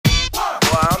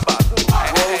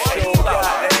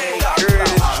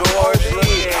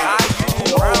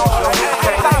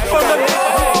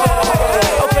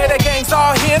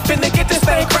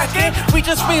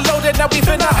just reloaded, now we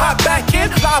finna hop back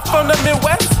in. Live from the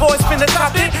Midwest, boys finna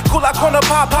top it. Cool out corner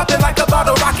pop, popping like a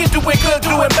bottle rocket. Doing good,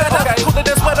 doing better. Cooler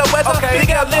than sweater weather. Big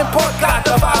L import, got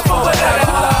the vibe for whatever.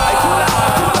 Cool out,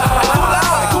 cool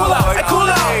out, cool out,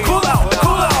 cool out, cool out,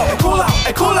 cool out,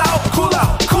 cool out, cool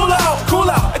out, cool out, cool out, cool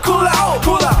out, cool out,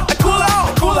 cool out, cool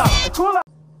out, cool out, cool out.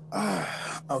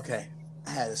 Okay, I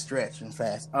had to stretch and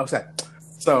fast. Okay,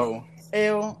 so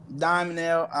L, Diamond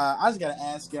L, I just gotta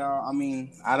ask y'all. I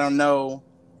mean, I don't know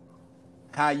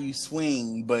how you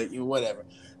swing, but whatever.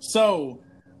 So,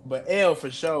 but L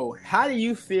for sure. How do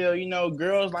you feel? You know,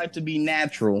 girls like to be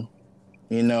natural.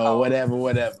 You know, whatever.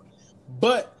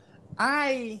 But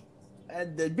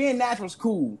being natural is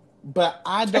cool. But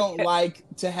I don't like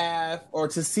to have or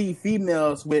to see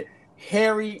females with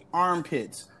hairy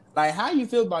armpits. Like, how you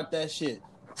feel about that shit?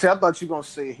 See, I thought you were gonna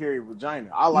say hairy vagina.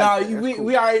 I like that. We, cool.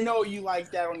 we already know you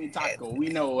like that on your taco. We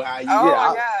know how you. Oh my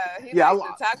god, he I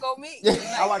likes the taco meat.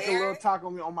 I like a little taco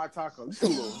meat on my taco. Just a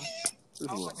little.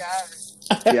 Oh my god.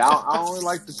 Yeah, I only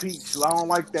like the peach. I don't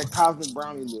like that cosmic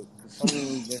brownie look.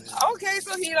 Okay,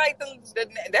 so he like the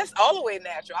that's all the way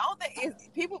natural. I don't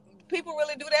think people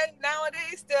really do that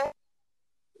nowadays. Still.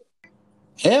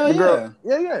 Hell yeah.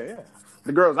 Yeah.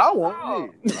 The girls I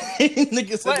want. Yeah.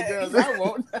 Nigga said the girls I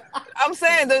want. I'm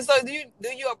saying, so do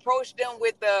you approach them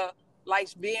with the like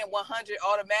being 100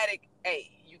 automatic?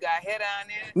 Hey, you got hair down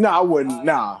there? No, I wouldn't.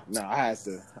 No, I had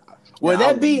to. Would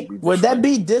that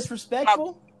be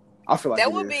disrespectful? I feel like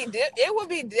that would be. It would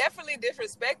be definitely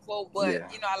disrespectful. But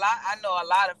you know, I know a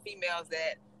lot of females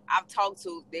that I've talked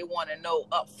to. They want to know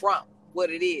up front what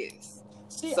it is.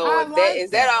 See, so is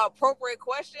that an appropriate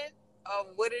question of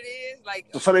what it is? Like,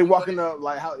 so they walking up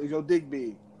like, how is your dick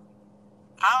big?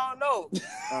 I don't know.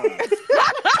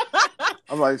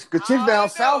 I'm like, cause chicks down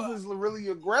south is really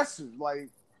aggressive.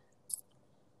 Like,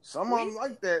 some of them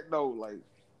like that though. Like,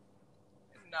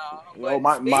 no, you know,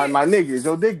 my nigga, is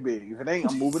your dick big? If it ain't,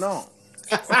 I'm moving on.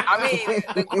 I mean,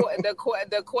 the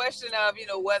question of, you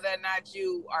know, whether or not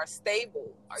you are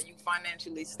stable, are you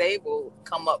financially stable,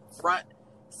 come up front.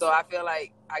 So I feel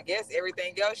like, I guess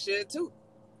everything else should too.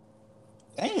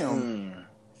 Damn.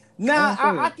 Now,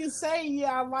 I can say,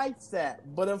 yeah, I like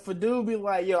that. But if a dude be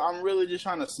like, yo, I'm really just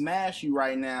trying to smash you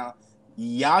right now,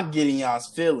 y'all getting y'all's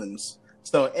feelings.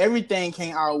 So everything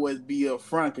can't always be up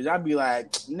front. Because y'all be like,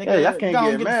 nigga, y'all can't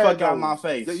get mad, the fuck out of my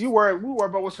face. We worry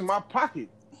about what's in my pocket.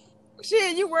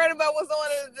 Shit, you worried about what's on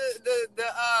the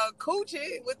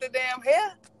coochie with the damn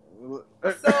hair?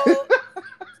 So,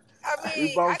 I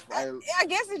mean, I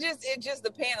guess it just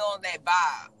depends on that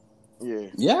vibe.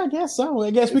 Yeah, I guess so. I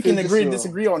guess we can agree to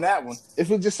disagree on that one. If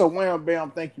it's just a wham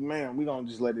bam, thank you, ma'am, we gonna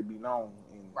just let it be known.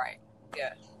 Right.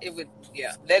 Yeah. It would.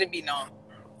 Yeah. Let it be known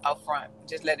up front.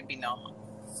 Just let it be known.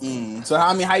 So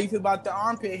how you feel about the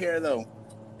armpit hair though?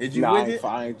 Did you with it?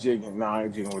 I ain't jigging. No, I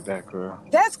ain't jigging with that, girl.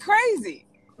 That's crazy.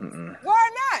 Why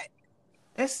not?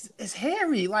 It's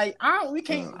hairy. Like we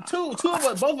can't. Two of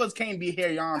us, both of us can't be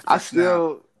hairy armpits. I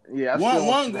still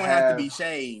one gonna have to be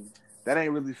shaved. That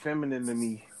ain't really feminine to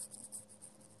me.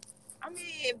 I mean,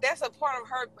 if that's a part of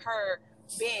her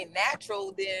being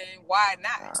natural, then why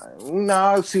not?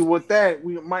 No, see, with that,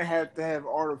 we might have to have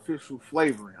artificial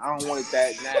flavoring. I don't want it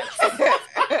that natural.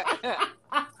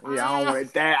 Yeah, I don't want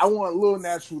it that. I want a little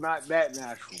natural, not that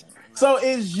natural. So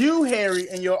is you hairy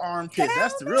in your armpits?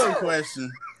 That's the real question.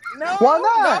 No, why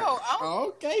not? No,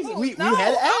 okay, so we had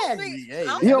to ask.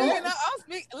 I'm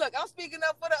speaking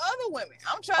up for the other women.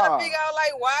 I'm trying to figure out,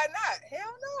 like, why not?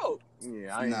 Hell no.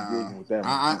 Yeah, I ain't getting with that.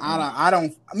 I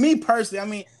don't. Me personally, I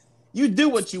mean, you do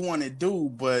what you want to do,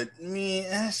 but me,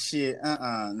 shit,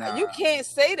 nah. You can't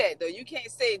say that though. You can't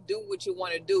say do what you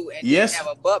want to do and then have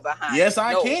a butt behind. Yes,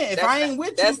 I can. If I ain't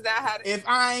with you, that's not how. If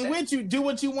I ain't with you, do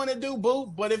what you want to do, boo.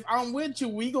 But if I'm with you,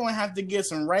 we gonna have to get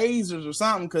some razors or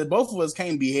something because both of us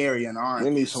can't be hairy and arms.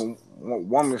 We need some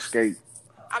woman skate.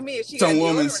 I mean, if she some got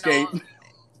woman skate.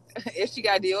 If she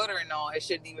got deodorant on, it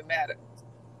shouldn't even matter.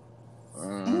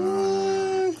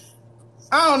 I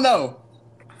don't know.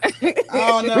 I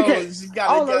don't know.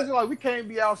 Like we can't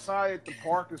be outside at the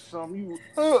park or something.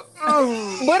 But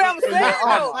I'm saying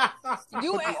though,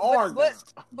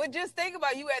 but just think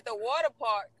about you at the water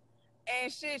park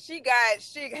and shit. She got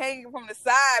shit hanging from the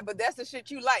side, but that's the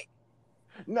shit you like.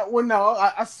 No,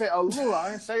 I said a little. I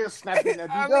didn't say it's snapping at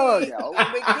the dog. A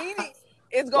bikini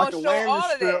is gonna show all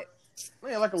of that.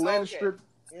 Yeah, like a landing strip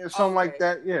or something like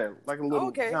that. Yeah, like a little.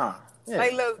 Okay. Nah. Yeah.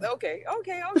 Like little. Okay.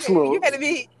 You had to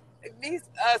be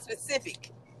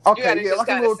specific. Okay, yeah, like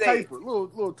a little taper,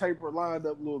 little taper lined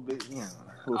up a little bit. Yeah,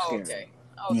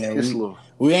 Okay. Yeah, It's little.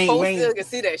 we ain't still can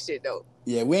see that shit though.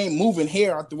 Yeah, we ain't moving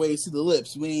hair out the way to see the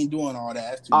lips. We ain't doing all that.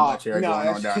 That's too much hair going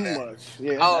on down there. Much.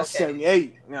 Yeah, that's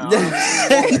 78. No,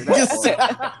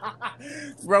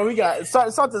 bro, we got start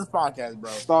this podcast,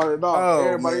 bro. Start it off.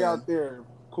 Everybody out there,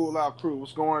 Cool Out Crew,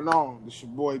 what's going on? This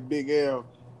your boy Big L,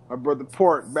 my brother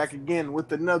Port, back again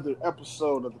with another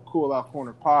episode of the Cool Out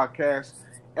Corner podcast.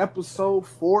 Episode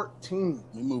 14.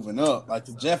 We're moving up like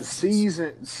the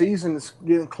Jeffersons. Season is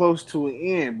getting close to an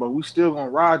end, but we still gonna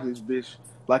ride this bitch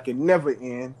like it never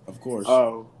end. Of course.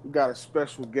 We got a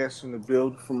special guest in the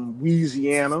building from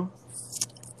Louisiana.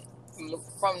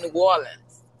 From New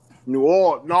Orleans. New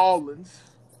Orleans.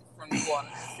 From New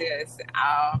Orleans, yes.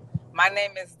 My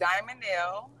name is Diamond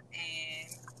L,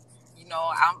 and you know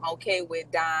I'm okay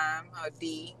with Dime or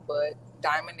D, but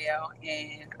Diamond L,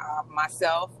 and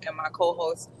myself and my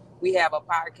co-host, we have a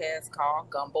podcast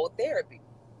called Gumbo Therapy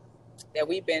that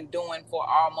we've been doing for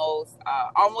almost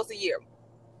a year.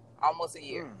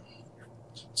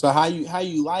 So how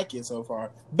you like it so far?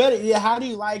 How do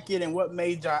you like it, and what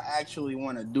made y'all actually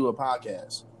want to do a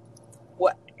podcast?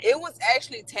 Well, it was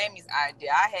actually Tammy's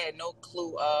idea. I had no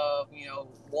clue of,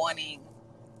 wanting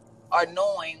or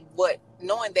knowing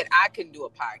that I can do a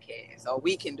podcast or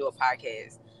we can do a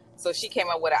podcast. So she came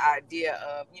up with an idea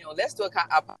of, let's do a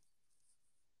podcast.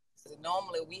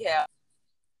 Normally we have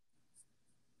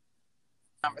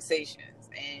conversations,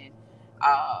 and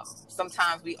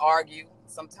sometimes we argue,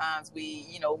 sometimes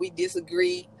we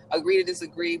disagree, agree to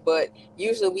disagree, but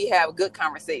usually we have a good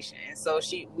conversation. And so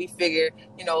we figured,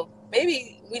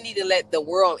 maybe we need to let the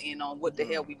world in on what the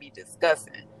hell we be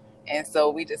discussing. And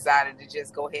so we decided to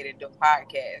just go ahead and do a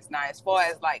podcast. Now, as far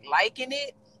as liking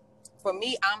it, for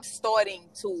me, I'm starting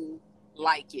to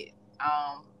like it.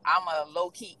 I'm a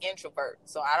low-key introvert,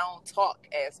 so I don't talk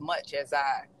as much as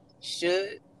I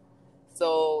should.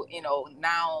 So,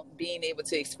 now being able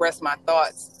to express my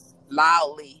thoughts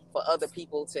loudly for other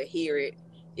people to hear it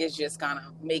is just kind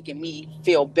of making me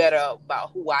feel better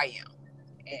about who I am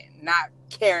and not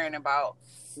caring about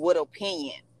what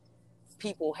opinion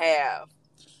people have.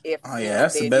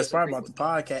 That's the best part about the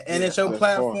podcast. And it's your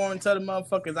platform. Tell the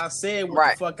motherfuckers I said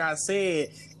what the fuck I said,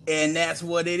 and that's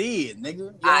what it is, nigga.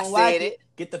 You don't like it?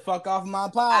 Get the fuck off my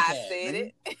podcast. I said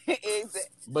it. Exactly.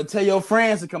 But tell your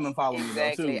friends to come and follow me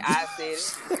though, too. I said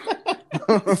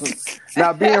it.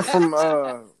 Now, being from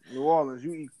New Orleans,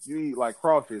 you eat like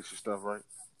crawfish and stuff, right?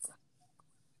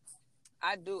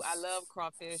 I do. I love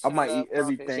crawfish. I might eat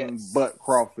everything but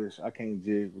crawfish. I can't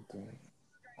jig with that.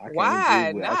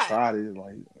 Why not? I tried it.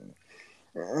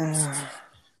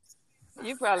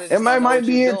 You probably it might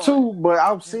be it too, but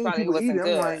I've seen people eat it.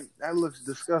 I'm like, that looks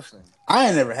disgusting. I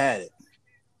ain't never had it.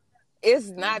 It's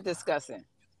not disgusting.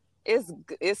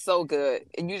 It's so good,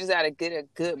 and you just gotta get a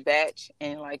good batch,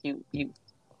 and you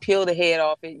peel the head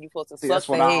off it. You supposed to suck that's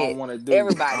the what head. I don't want to do.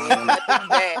 Everybody,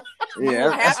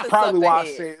 that's probably why I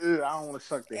say I don't want to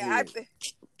suck the head.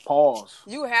 Pause.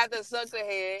 You have to suck the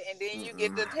head, and then you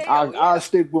get the tail. I'll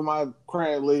stick with my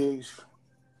crab legs.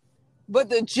 But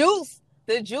the juice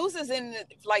is in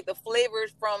the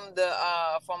flavors from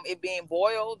it being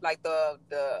boiled,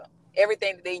 the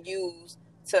everything that they use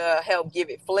to help give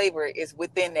it flavor is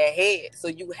within their head. So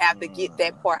you have to get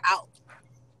that part out.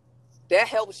 That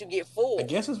helps you get full. I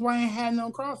guess that's why I ain't had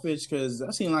no crawfish, because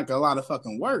that seemed like a lot of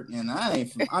fucking work, and I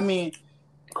mean.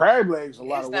 Crab legs a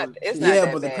lot of work.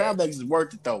 But the crab legs is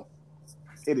worth it though.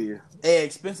 It is. They're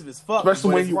expensive as fuck.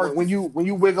 Especially when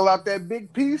you wiggle out that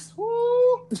big piece.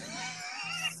 Woo!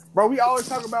 Bro, we always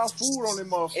talk about food on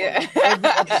them motherfuckers.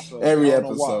 Yeah. Every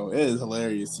episode. It is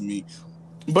hilarious to me.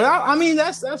 But I mean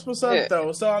that's what's up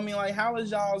though. So I mean, how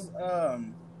is y'all's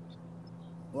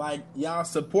y'all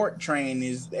support train?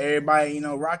 Is everybody,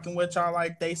 rocking with y'all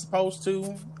like they supposed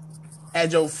to?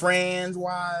 As your friends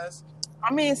wise?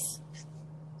 I mean,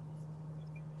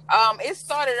 it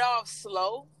started off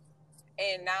slow,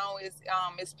 and now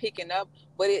it's picking up.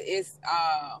 But it's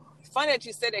funny that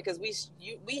you said that, because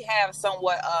we have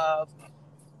somewhat of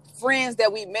friends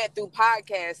that we met through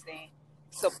podcasting.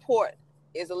 Support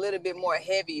is a little bit more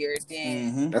heavier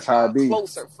than that's how it be.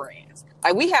 Closer friends.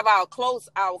 We have our close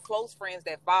friends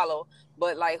that follow,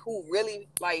 but who really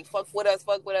fuck with us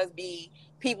be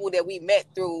people that we met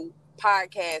through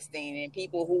podcasting and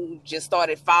people who just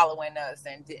started following us,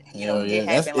 and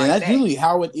that's usually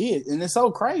how it is, and it's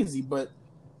so crazy, but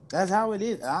that's how it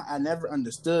is. I never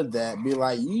understood that. Be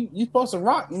like, you supposed to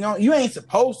rock, you ain't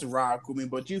supposed to rock with me,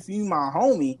 but if you my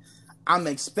homie, I'm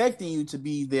expecting you to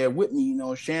be there with me,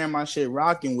 sharing my shit,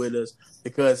 rocking with us,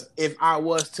 because if I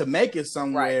was to make it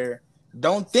somewhere,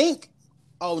 don't think,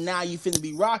 oh, now you finna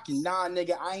be rocking. Nah,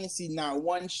 nigga, I ain't see not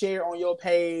one share on your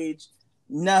page.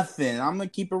 nothing. I'm gonna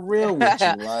keep it real with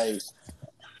you, like.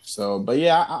 So, but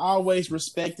yeah, I always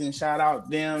respect and shout out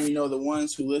them. You know, the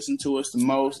ones who listen to us the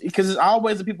most, because it's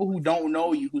always the people who don't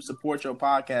know you who support your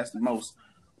podcast the most.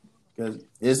 Because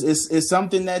it's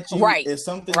something that you, it's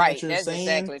something that you're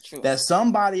saying that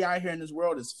somebody out here in this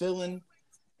world is feeling,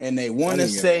 and they want to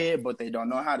say it, but they don't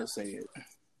know how to say it.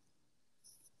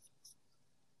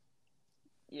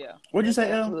 Yeah. What'd you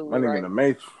say, El? My nigga in the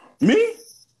Matrix. Me?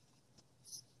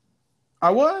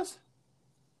 I was?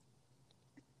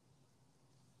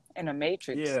 In the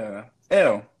Matrix. Yeah.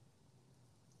 L.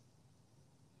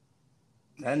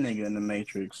 That nigga in the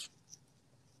Matrix.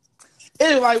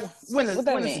 It's like when it's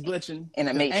glitching. In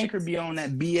the Matrix. Anchor be on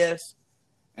that BS.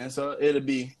 And so it'll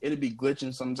be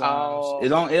glitching sometimes. Oh. It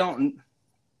don't.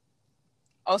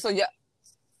 Oh, so yeah.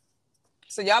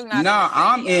 So y'all not? Nah,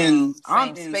 I'm in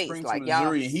space, Springfield, like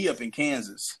Missouri, and he up in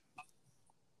Kansas.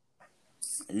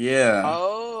 Yeah.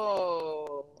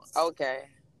 Oh, okay.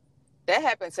 That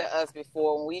happened to us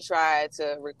before when we tried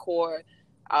to record.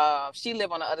 She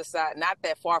lived on the other side, not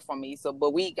that far from me.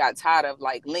 But we got tired of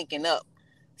like linking up,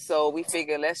 so we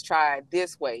figured let's try it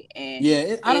this way. And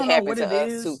yeah, I don't know what it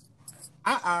is. Too.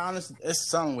 I honestly, it's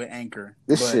something with Anchor.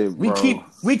 This shit, bro.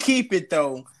 We keep it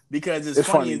though. Because it's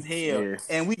funny as hell. Yeah.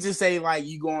 And we just say, like,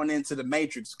 you going into the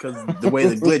Matrix because the way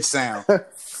the glitch sound.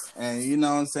 And you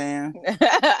know what I'm saying?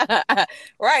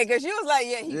 Right, because you was like,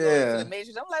 yeah, he going into the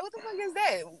Matrix. I'm like, what the fuck is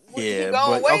that? Yeah,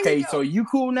 but, okay, so you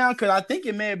cool now? Because I think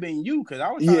it may have been you, because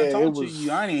I was trying to talk to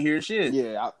you. I didn't hear shit.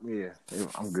 Yeah,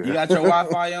 I'm good. You got your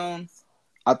Wi-Fi on?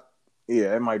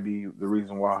 Yeah, it might be the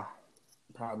reason why.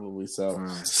 Probably so.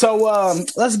 So,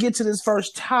 let's get to this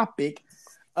first topic.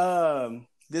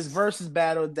 This versus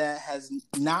battle that has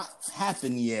not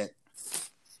happened yet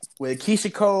with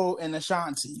Keisha Cole and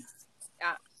Ashanti.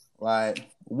 Like,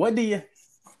 what do you...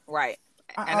 Right.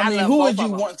 I mean, who would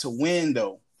you want to win,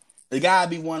 though? There gotta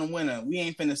be one winner. We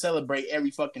ain't finna celebrate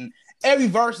every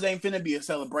verse ain't finna be a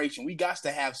celebration. We got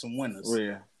to have some winners.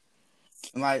 Yeah.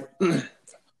 Like...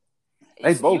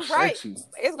 They both sexy.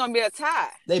 It's gonna be a tie.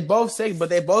 They both sexy, but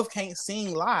they both can't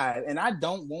sing live, and I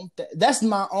don't want that. That's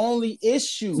my only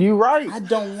issue. You right. I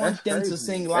don't want them to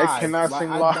sing live. They cannot sing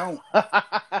live.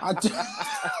 I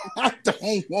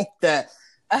don't want that.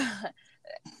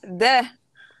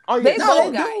 They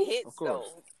both got hits though.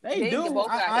 They do.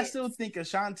 I still think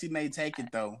Ashanti may take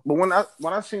it though. But when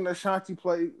I seen Ashanti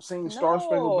sing Star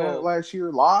Spangled Banner last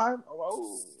year live,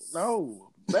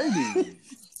 no, baby.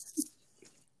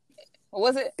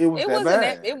 Was it? It was that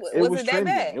bad. It was that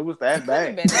bad. It was that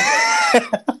bad.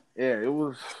 Yeah, it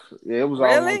was. Yeah, it was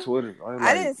really? all on Twitter.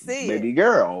 I didn't see baby it.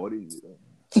 Girl, what are you doing?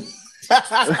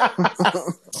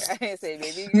 I didn't say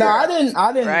baby girl. No, I didn't.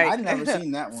 Right. I never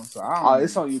seen that one. So I don't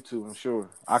it's on YouTube. I'm sure.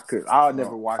 I'll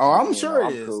never watch it. Oh, I'm sure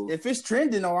it is. Cool. If it's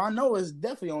trending, I know it's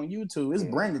definitely on YouTube. It's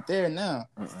branded there now.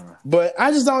 But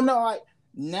I just don't know. Like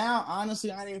now,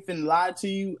 honestly, I ain't finna lie to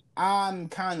you. I'm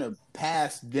kind of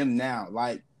past them now.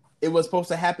 Like. It was supposed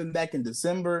to happen back in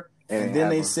December, and then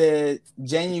they said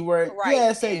January. Right.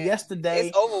 Yeah, said yesterday.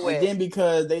 It's over with. And then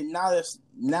because they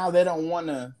now they don't want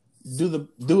to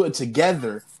do it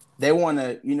together. They want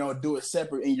to do it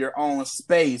separate in your own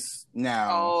space now.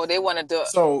 Oh, they want to do it.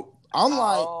 So I'm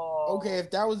like, okay,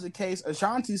 if that was the case,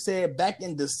 Ashanti said back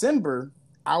in December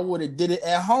I would have did it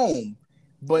at home.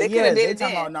 But they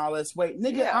talking about no, let's wait,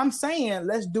 nigga. Yeah. I'm saying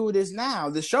let's do this now.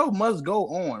 The show must go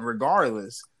on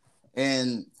regardless,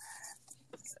 and.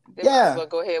 They might as well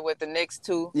go ahead with the next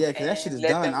two. Yeah, because that shit is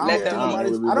done. I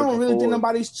don't really think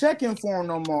nobody's checking for them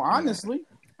no more, honestly.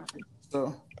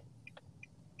 So,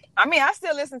 I mean, I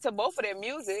still listen to both of their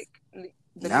music,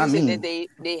 that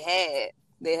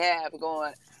they have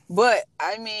going. But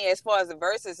I mean, as far as the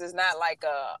verses, it's not like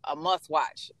a must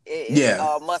watch. It's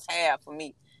a must have for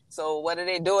me. So whether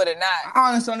they do it or not,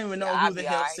 I honestly don't even know who the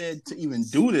hell said to even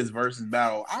do this versus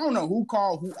battle. I don't know who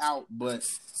called who out, but.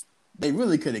 They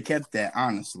really could have kept that,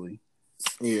 honestly.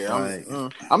 Yeah,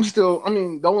 I'm still. I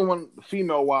mean, the only one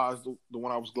female wise, the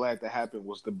one I was glad that happened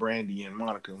was the Brandy and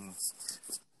Monica.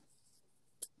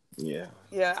 Yeah,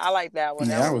 I like that one.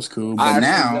 Yeah, that was cool. But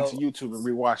now went to YouTube and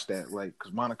rewatched that, like,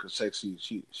 because Monica's sexy.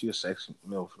 She a sexy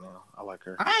MILF now. I like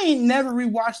her. I ain't never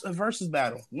rewatched a versus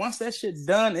battle. Once that shit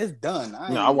done, it's done.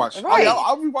 I watched. Right.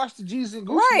 I rewatched the G's and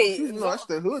Gucci. Right, that's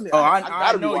the hood. Oh, I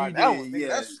gotta know you that one.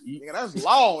 Yeah, that's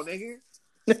law, nigga.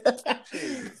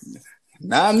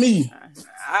 Not me.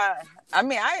 I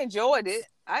mean, I enjoyed it,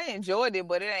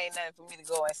 but it ain't nothing for me to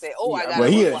go and say, "Oh, I got." Well,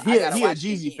 he a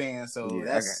Jeezy fan, so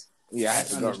that's I had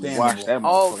to go watch that.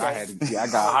 Okay. I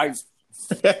got hyped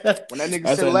when that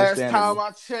nigga said last time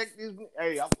I checked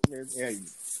this. Hey,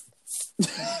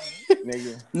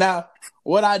 nigga. Now,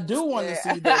 What I do want to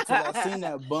see though, because I seen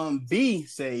that Bun B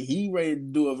say he ready to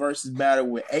do a versus battle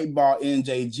with 8Ball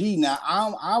NJG. Now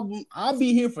I'll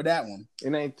be here for that one.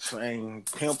 It ain't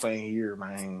Pimp ain't here,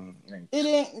 man. It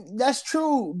ain't. That's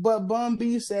true, but Bun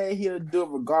B said he'll do it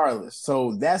regardless.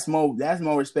 So that's more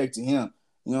respect to him.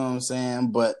 You know what I'm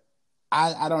saying? But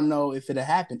I don't know if it'll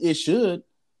happen. It should,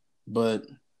 but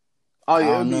oh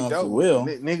yeah, it'll be dope. It will.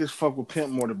 Niggas fuck with Pimp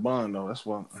more than Bun though. That's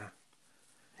what.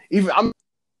 Even I'm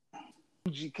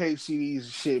GK CDs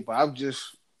and shit, but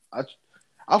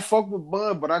I fuck with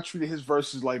Bun, but I treated his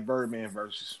verses like Birdman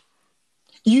verses.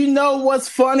 You know what's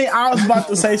funny? I was about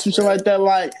to say some shit like that.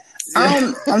 Like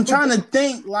I'm trying to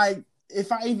think like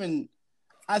if I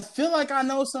feel like I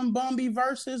know some Bun B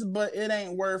verses, but it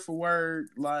ain't word for word.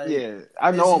 Like yeah,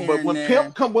 I know him, but when the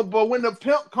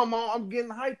Pimp come on, I'm getting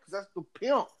hyped because that's the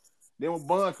Pimp. Then when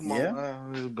Bun come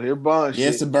on, here Bun shit.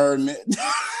 Yes, the Birdman.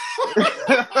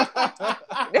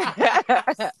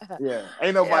 Yeah,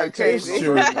 ain't nobody changing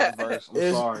the verse.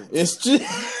 I'm sorry. It's just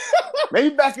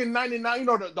maybe back in '99, you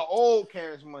know the old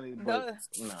Cash Money, but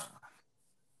nah.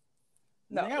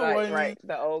 No, right.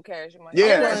 The old Cash Money.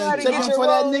 Yeah, checking for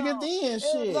that nigga then.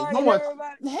 Shit,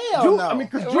 hell no. I mean,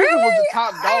 because Juju was the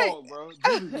top dog, bro.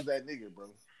 Juju was that nigga,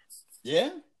 bro. Yeah.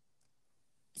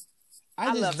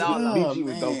 I love all of BG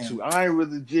was dope too. I ain't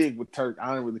really jig with Turk.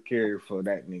 I ain't really care for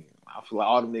that nigga. I feel like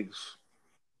all the niggas.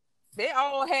 They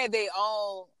all had their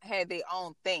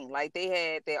own thing. Like they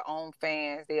had their own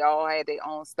fans. They all had their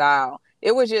own style.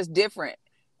 It was just different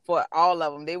for all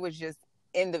of them. They was just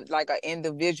like an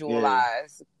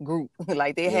individualized group.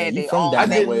 Like they had their own.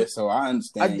 That way, so I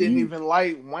understand. I didn't even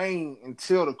like Wayne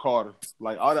until the Carter.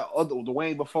 Like all the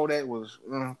Wayne before that was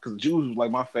because Juice was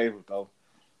like my favorite though.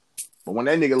 But when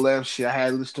that nigga left, shit, I had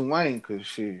to listen to Wayne because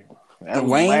shit.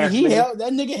 Wayne,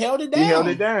 that nigga held it down. He held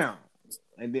it down.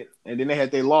 And then they had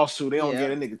their lawsuit. They don't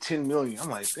get a nigga $10 million. I'm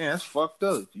like, damn, that's fucked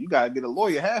up. You gotta get a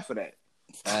lawyer half of that.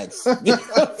 Right.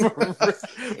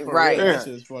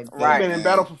 Right. Been in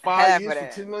battle for 5 years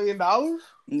for $10 million. $10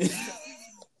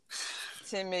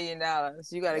 million.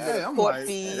 You gotta get court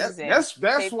fees.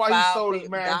 That's why he sold his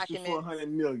masters for $100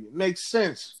 million. Makes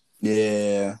sense.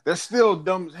 Yeah. That's still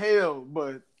dumb as hell,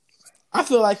 but I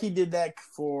feel like he did that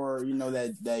for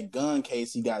that gun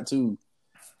case he got too,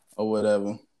 or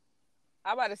whatever.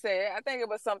 I'm about to say, I think it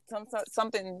was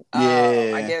something.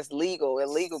 I guess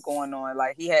illegal going on.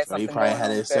 Like he had something. He probably had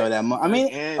to sell that money. I mean,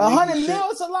 $100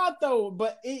 million is a lot though,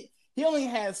 but he only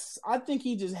has. I think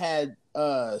he just had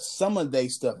some of their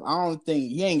stuff. I don't think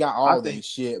he ain't got all their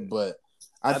shit, but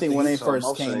I think when they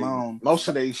first came on, most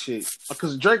of their shit.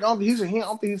 Because Drake, I don't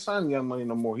think he's signing Young Money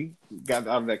no more. He got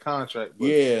out of that contract. But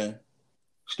yeah.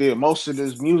 Still, most of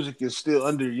this music is still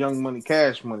under Young Money,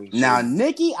 Cash Money. So. Now,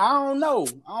 Nicki, I don't know.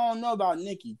 I don't know about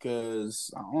Nicki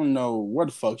because I don't know where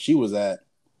the fuck she was at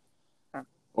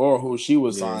or who she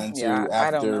was signed to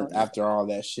after all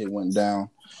that shit went down.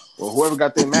 Well, whoever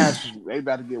got their masters, they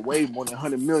about to get way more than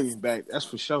 $100 million back. That's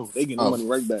for sure. They get the money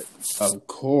right back. Of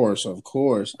course. Oh,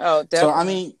 definitely. So, I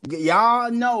mean,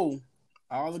 y'all know,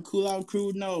 all the Cool Out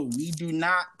crew know, we do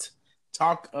not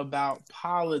talk about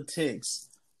politics.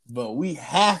 But we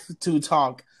have to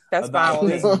talk about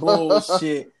this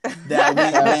bullshit that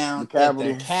went down at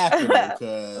the Capitol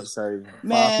because,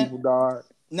 man, 5 people died.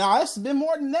 No, it's been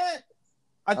more than that.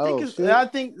 I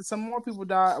think some more people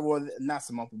died. Well, not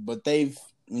some more people, but they've,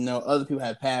 other people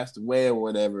have passed away or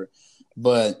whatever.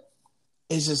 But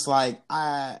it's just like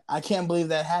I can't believe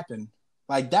that happened.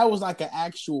 Like that was like an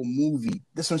actual movie.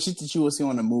 This one shit that you would see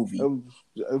on a movie. It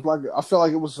was like I felt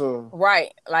like it was a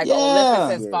Olympus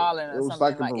has fallen or something. It was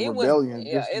like a rebellion.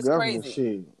 It's crazy.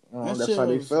 Shit. That's how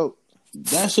they felt.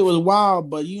 That shit was wild.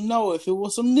 But if it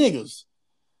was some niggas,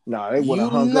 they would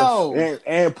have hung us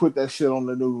and put that shit on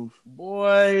the news.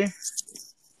 Boy,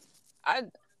 I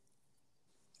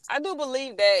do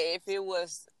believe that if it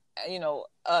was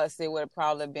us, it would have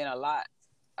probably been a lot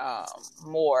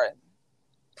more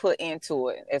put into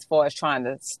it as far as trying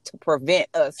to prevent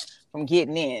us from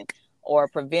getting in or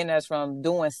prevent us from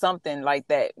doing something like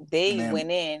that. They went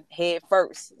in head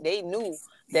first. They knew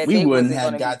that we wouldn't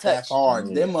have got that far.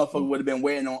 Them motherfuckers would have been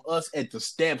waiting on us at the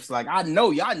steps. Like, I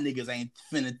know y'all niggas ain't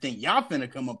finna think y'all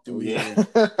finna come up through here.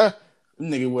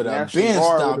 Nigga would have been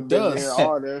stopped us.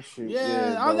 All that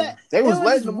shit. All that. They was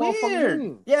letting the motherfuckers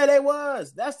in. Yeah, they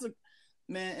was. That's the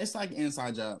man. It's like an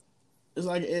inside job. It's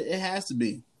like it has to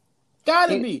be.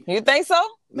 Gotta be. You think so?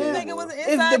 Man, you think it was an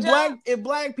inside job? If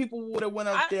black people would have went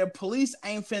up there, police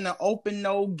ain't finna open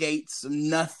no gates,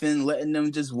 nothing, letting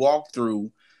them just walk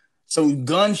through. So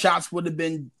gunshots would have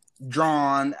been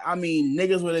drawn. I mean,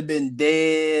 niggas would have been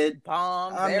dead.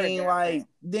 Bombs. I mean, like,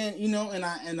 then, you know, and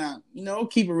I, you know,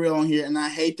 keep it real on here. And I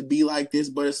hate to be like this,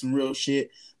 but it's some real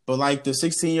shit. But like the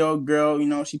 16-year-old girl, you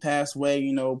know, she passed away,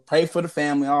 you know, pray for the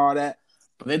family, all that.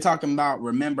 But they're talking about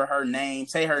remember her name,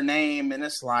 say her name. And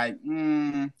it's like,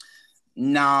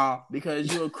 nah,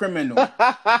 because you're a criminal.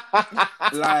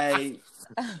 Like,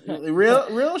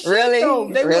 real shit. Really?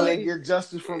 Though. They really get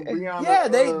justice from Breonna. Yeah,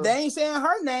 they ain't saying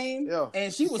her name. Yeah.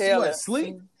 And she was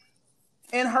asleep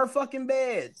in her fucking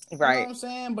bed. Right. You know what I'm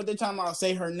saying? But they're talking about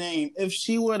say her name. If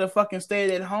she would have fucking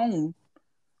stayed at home,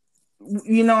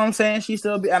 you know what I'm saying? She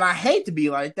still be, and I hate to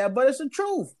be like that, but it's the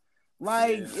truth.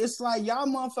 Like, it's like y'all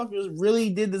motherfuckers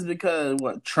really did this because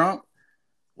what, Trump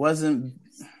wasn't.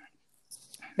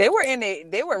 They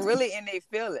were really in their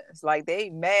feelings. Like they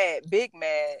big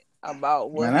mad about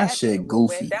what. Man, that shit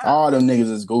goofy. All them niggas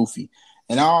is goofy,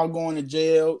 and all going to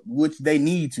jail, which they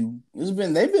need to.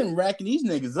 They've been racking these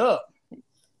niggas up.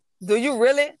 Do you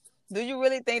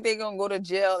really think they're gonna go to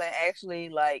jail and actually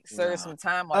like serve some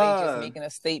time, or they just making a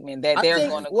statement that they're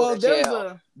gonna go to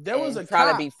jail? There was a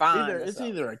probably cop. Be fine. It's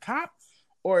either a cop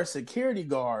or a security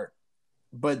guard,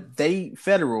 but they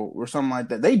federal or something like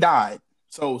that. They died,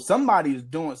 so somebody's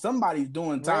doing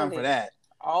time for that.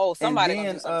 Oh, somebody.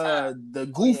 And then the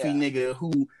goofy nigga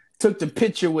who took the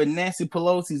picture with Nancy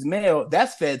Pelosi's mail,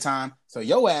 that's fed time. So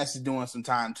your ass is doing some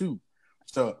time too.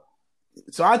 So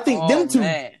I think them two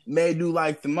may do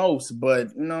like the most, but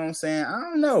you know what I'm saying? I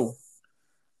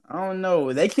don't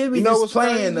know. They could be just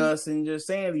playing us and just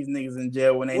saying these niggas in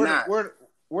jail when they not.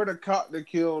 Where the cop that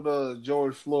killed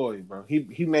George Floyd, bro?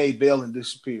 He made bail and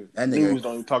disappeared. That nigga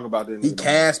don't even talk about that. He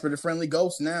Casper the Friendly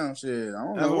Ghost now. Shit, I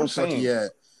don't know where the fuck he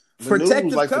at.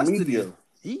 Protective custody.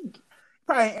 He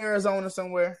probably in Arizona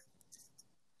somewhere.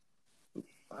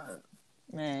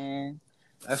 Man,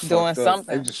 that's doing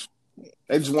something.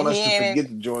 They just want us to forget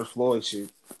the George Floyd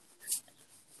shit.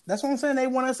 That's what I'm saying. They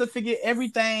want us to forget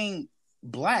everything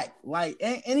black. Like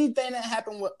anything that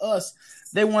happened with us,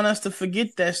 they want us to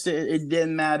forget that shit. It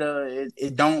didn't matter.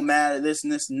 It don't matter. This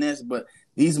and this and this. But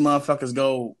these motherfuckers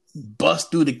go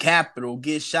bust through the Capitol,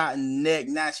 get shot in the neck.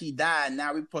 Now she died.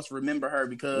 Now we supposed to remember her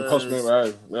because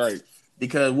right.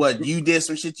 Because what, you did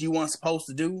some shit you weren't supposed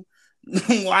to do.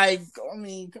 Like, I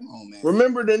mean, come on, man.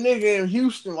 Remember the nigga in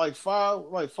Houston like 5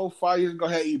 years ago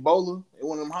had Ebola in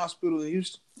one of them hospitals in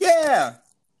Houston? Yeah.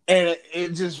 And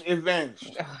it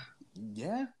vanished.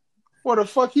 Yeah. Where the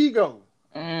fuck he go?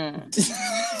 They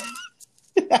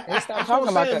stop talking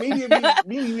about that.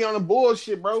 Media be on the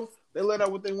bullshit, bro. They let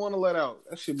out what they want to let out.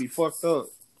 That shit be fucked up.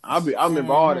 I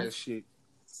remember all that shit.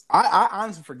 I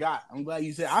honestly forgot. I'm glad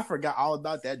you said. I forgot all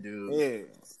about that dude. Yeah.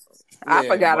 I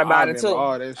forgot about it too.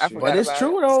 But it's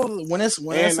true though. When it's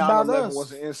about us, it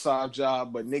was an inside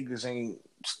job, but niggas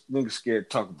scared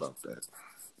to talk about that.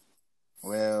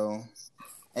 Well,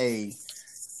 hey,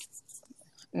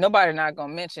 nobody not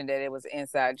gonna mention that it was an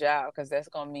inside job because that's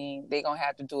gonna mean they gonna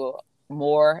have to do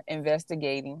more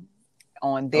investigating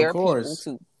on their people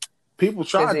too. People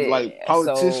try to like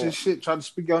politicians shit try to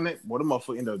speak on it. Boy, the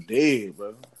motherfucker end up dead,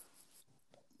 bro.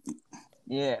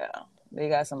 Yeah. They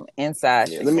got some inside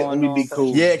shit. Let me be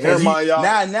cool. Yeah, because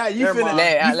now you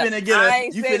finna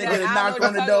get a knock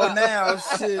on the door now.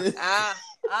 Shit. I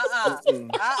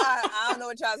don't know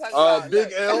what y'all talking about.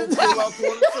 Big L.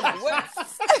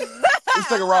 Let's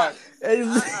take a ride.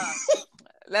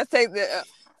 Let's take the.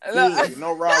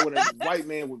 No ride with a white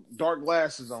man with dark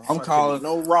glasses on. I'm calling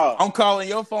no ride. I'm calling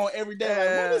your phone every day. Like,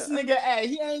 where this nigga at?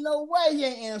 He ain't no way he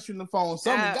ain't answering the phone.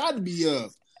 Something got to be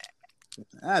up.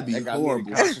 That'd be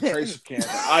horrible. Concentration camp in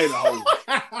Idaho.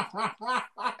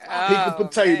 Picking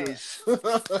potatoes.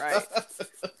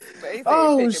 Right.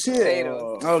 Oh shit.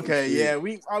 Potatoes.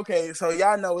 Okay, so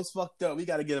y'all know it's fucked up. We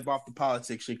got to get up off the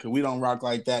politics shit because we don't rock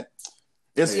like that.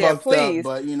 It's fucked up,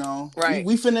 but you know, right.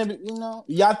 we finna, you know,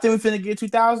 y'all think we finna get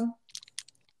 2,000?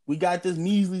 We got this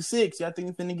measly 6. Y'all think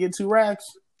we finna get 2 racks?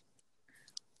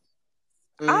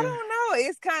 I don't know.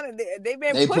 It's kind of they've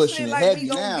been pushing it like we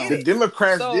gonna get it. The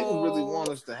Democrats didn't really want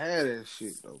us to have that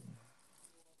shit though.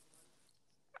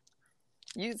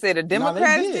 You said the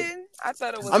Democrats didn't? I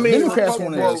thought it was. I mean, Democrats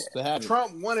wanted us to have it.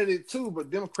 Trump wanted it too,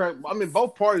 but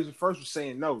both parties at first were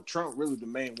saying no. Trump really the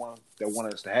main one that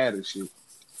wanted us to have this shit.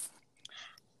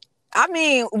 I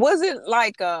mean, was it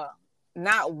like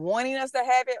not wanting us to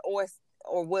have it, or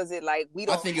was it like we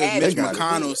don't? I think it was Mitch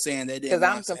McConnell saying they didn't. Because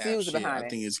I'm confused behind it. I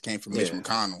think it came from Mitch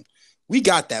McConnell. We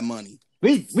got that money.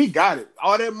 We got it.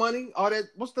 All that money, all that.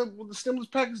 What's the stimulus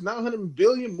package? $900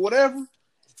 billion, whatever,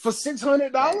 for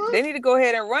 $600. They need to go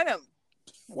ahead and run them.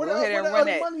 Where the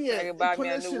money at? They put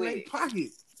that shit in their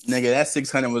pocket. Nigga, that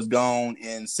 600 was gone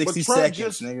in 60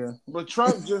 seconds, nigga. But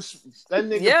Trump that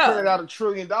nigga printed out $1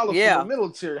 trillion for the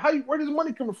military. Where does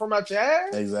money coming from out your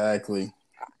ass? Exactly.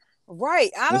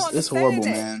 Right. I don't understand. It's horrible,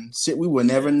 man. Shit, we will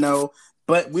never know.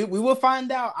 But we will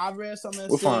find out. I read something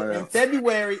that said in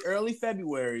February, early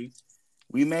February,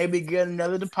 we may be getting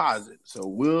another deposit. So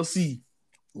we'll see.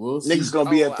 Niggas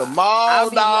gonna be at the mall,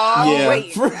 dog. Yeah.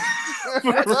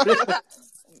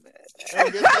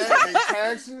 And get that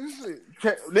taxes.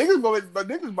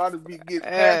 Niggas about to be getting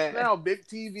taxed now. Big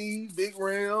TV, big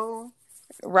rail.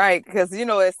 Right, because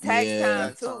it's tax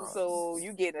time too. So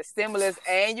you getting a stimulus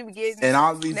and you getting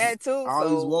that too. All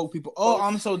these woke people. Oh,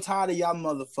 I'm so tired of y'all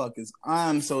motherfuckers.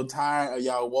 I'm so tired of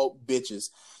y'all woke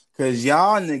bitches. Cause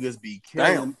y'all niggas be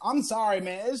killing. Damn. I'm sorry,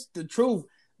 man. It's the truth.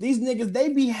 These niggas, they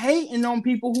be hating on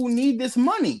people who need this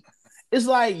money. It's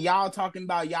like y'all talking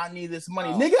about y'all need this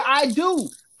money. Nigga, I do.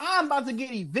 I'm about to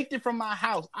get evicted from my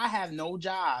house. I have no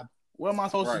job. What am I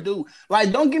supposed to do?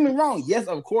 Like, don't get me wrong. Yes,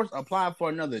 of course, apply for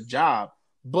another job.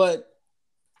 But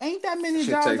ain't that many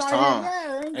jobs takes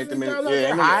time. Ain't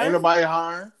nobody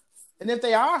hiring. And if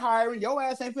they are hiring, your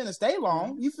ass ain't finna stay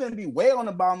long. You finna be way on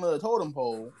the bottom of the totem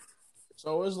pole.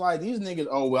 So it's like these niggas,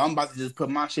 I'm about to just put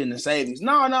my shit in the savings.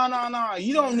 No.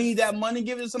 You don't need that money.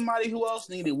 Give it to somebody who else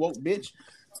need it, woke bitch.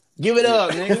 Give it up,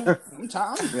 nigga. I'm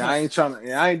tired.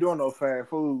 I ain't doing no fast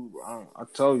food. I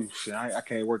told you, shit. I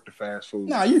can't work the fast food.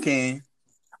 No, you can.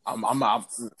 I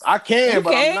can,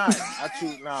 but I'm not.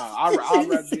 I'd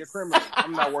rather be a criminal.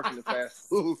 I'm not working the fast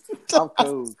food. I'm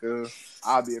cool, cuz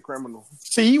I'll be a criminal.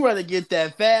 See, you rather get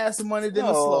that fast money than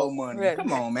the slow money. Right.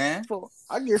 Come on, man.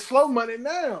 I get slow money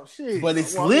now. Shit. But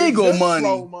it's legal money.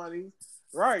 Slow money.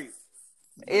 Right.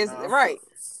 It's right.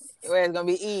 Where it's gonna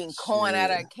be eating corn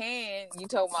out of a can. You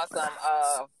talking about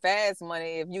some fast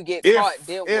money? If you get caught,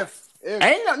 deal with.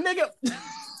 Ain't no nigga.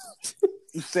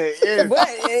 You say if. But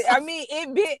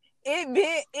it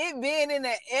being in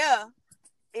the air,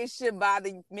 it should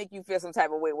make you feel some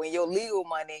type of way. When your legal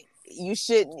money, you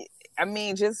shouldn't. I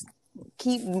mean, just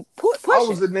keep pushing. I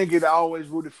was the nigga that always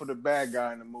rooted for the bad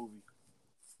guy in the movie.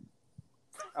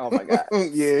 Oh my god!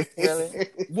 Yeah. Really?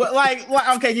 What? Like,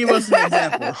 okay, give us an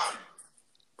example.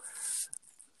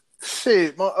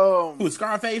 Shit, who,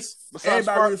 Scarface?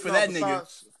 Everybody rooted for that nigga.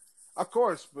 Of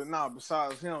course, but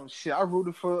besides him, shit, I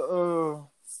rooted for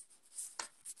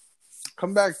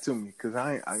Come Back to Me, because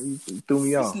you threw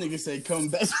me off. This nigga said come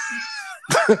back.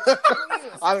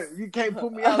 You can't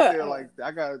put me out there like that.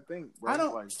 I gotta think,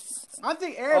 bro. I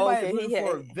think everybody rooted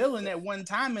for a villain at one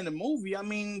time in the movie. I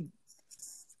mean,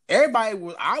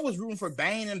 I was rooting for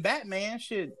Bane and Batman.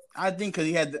 Shit, I think because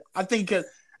he had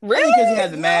Really? Because he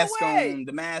had the mask on.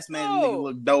 The mask made the nigga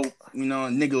look dope.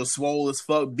 Nigga was swole as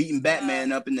fuck, beating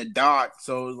Batman up in the dark.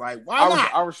 So it was like, why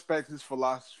not? I respect his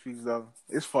philosophies, though.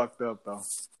 It's fucked up, though.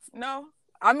 No.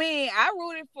 I mean, I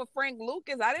rooted for Frank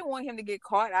Lucas. I didn't want him to get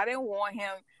caught. I didn't want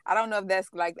him. I don't know if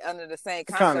that's like under the same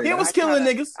concept. He was killing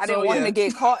niggas. I didn't want him to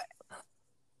get caught.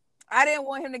 I didn't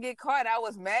want him to get caught. I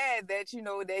was mad that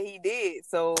that he did.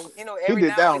 So every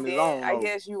now and then, I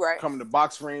guess you're right. Coming to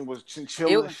box ring was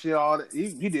chinchilla shit. All that he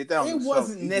did that. It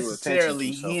wasn't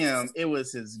necessarily him. It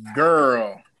was his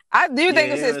girl. I do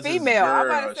think it's his female. I'm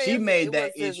about to say she made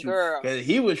that issue because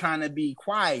he was trying to be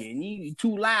quiet and you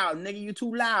too loud, nigga. You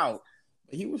too loud.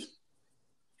 But he was.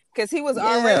 Because he was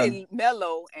already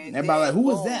mellow. And everybody like, who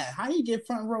was that? How you get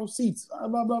front row seats? Blah,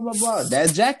 blah, blah, blah, blah.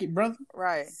 That jacket, brother.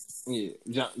 Right. Yeah.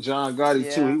 John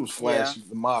Gotti, too. He was flashy.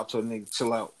 The mob told nigga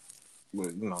chill out.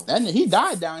 But, he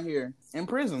died down here in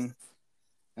prison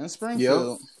in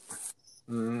Springfield.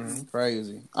 Yep. Mm-hmm.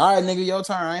 Crazy. All right, nigga, your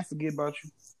turn. I ain't forget about you.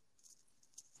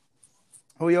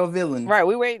 Who your villain? Right,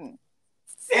 we waiting.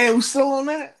 Yeah, we still on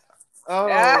that?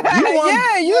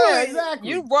 Exactly.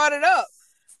 You brought it up.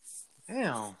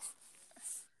 Damn.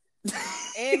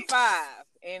 In 5,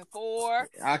 in 4,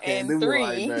 I can't in do 3.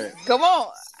 Like that. Come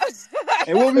on.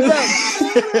 And we'll be back.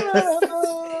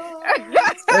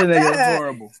 That nigga's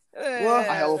horrible. Well,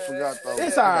 I hella forgot though.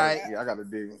 It's all right. Yeah, I gotta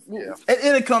dig. Yeah.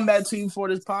 It'll come back to you before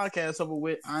this podcast over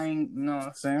with. I ain't, what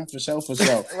I'm saying? For sure.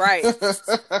 Right.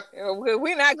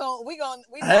 We're not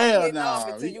getting off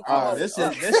until you come this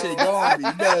shit gonna be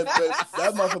better.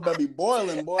 That motherfucker better be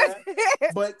boiling, boy.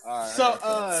 But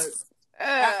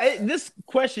this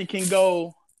question can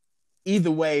go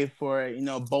either way for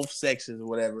both sexes or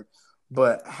whatever.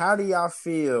 But how do y'all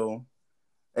feel?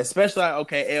 Especially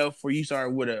L, for you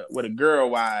start with a girl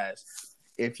wise,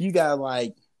 if you got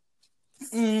like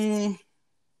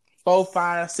 4,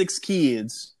 5, 6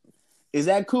 kids, is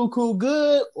that cool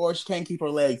good, or she can't keep her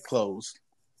legs closed?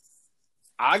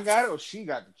 I got it, or she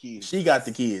got the kids? She got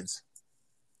the kids.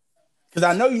 Because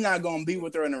I know you're not gonna be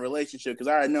with her in a relationship. Because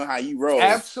I already know how you roll.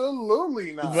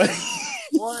 Absolutely not.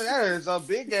 Boy, that is a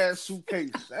big ass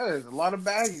suitcase. That is a lot of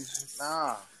baggage.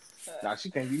 Nah, she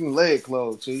can't even leg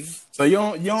clothes. See. So you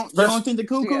don't think the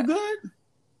cuckoo good?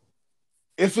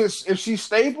 If she's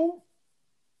stable,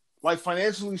 like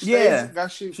financially stable,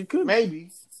 got shit. She could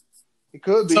maybe. It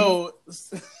could be. So,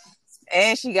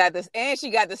 and she got the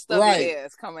stubby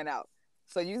hairs coming out.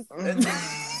 So you.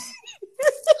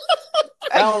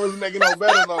 I don't really make it no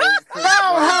better though.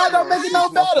 How don't make it no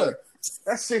better?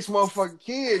 That's 6 motherfucking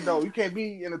kids though. You can't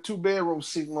be in a 2-bedroom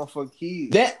 6 motherfucking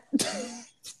kids.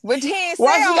 But he ain't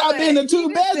why she got to be in a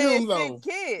 2-bedroom though?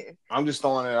 Kid. I'm just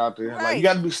throwing it out there. Right. Like you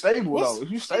got to be stable though. If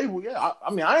you stable, yeah.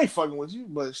 I mean, I ain't fucking with you,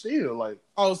 but still, like.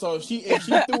 Oh, so if she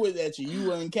threw it at you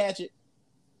wouldn't catch it?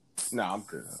 Nah, I'm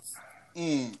good.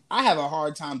 I have a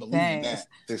hard time believing that.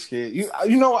 This kid,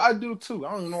 you know what I do too.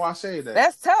 I don't even know why I say that.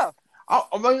 That's tough. I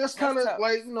mean, that's kind of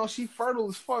like, you know, she fertile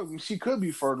as fuck. She could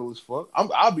be fertile as fuck.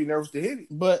 I'll be nervous to hit it.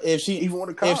 But if she even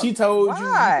with a condom, if she told you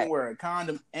can wear a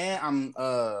condom and I'm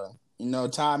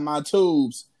tie my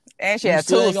tubes, and she has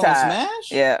tubes tied,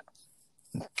 smash? Yeah.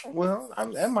 Well,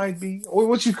 that might be.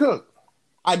 What you cook?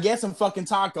 I get some fucking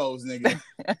tacos, nigga.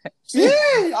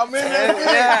 Yeah, I'm in that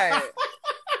thing.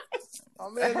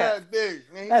 I'm in that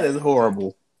thing. That is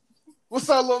horrible. What's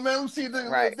up, little man? Let me see you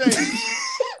right.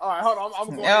 All right, hold on. I'm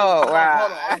going. Oh, wow.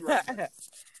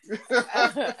 Hold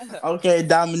on. Okay,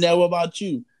 Dominell, what about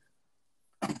you?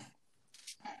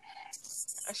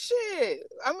 Shit.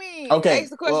 I mean, okay.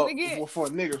 Ask the question again. Well, for a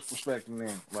nigga's perspective,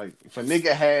 man, like if a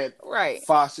nigga had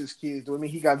 5, 6 kids, do I mean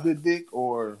he got good dick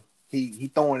or he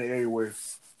throwing it everywhere?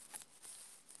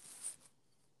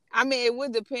 I mean, it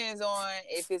would depends on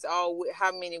if it's all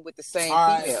how many with the same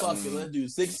female. Fuck it. Let's do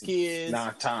 6 kids.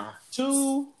 Nah, time.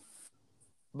 2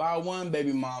 by 1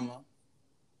 baby mama.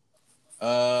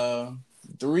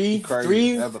 3 by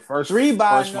another.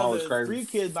 3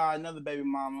 kids by another baby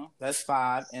mama. That's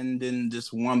 5, and then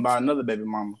just 1 by another baby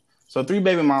mama. So 3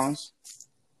 baby mamas.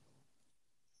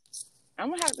 I'm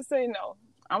gonna have to say no.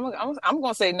 I'm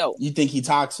gonna say no. You think he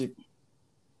toxic?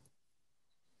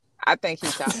 I think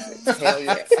he's toxic. Hell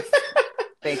yeah.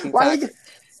 Think he's toxic.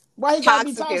 Why he gotta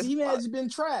be toxic? He has been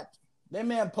trapped. That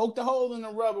man poked a hole in the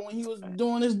rubber when he was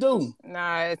doing his do.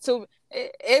 Nah,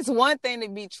 it's one thing to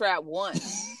be trapped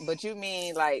once, but you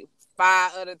mean like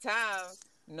 5 other times?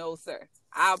 No, sir.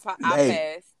 I'll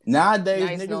pass.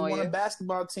 Nowadays, niggas want a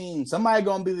basketball team. Somebody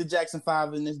gonna be the Jackson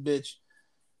 5 in this bitch.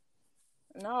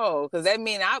 No, because that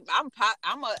mean I'm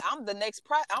the next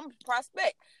I'm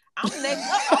prospect. I'm next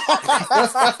up.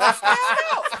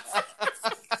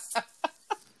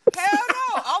 Hell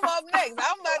no. I'm up next.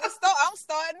 I'm about to start. I'm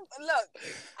starting. Look,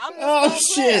 I'm the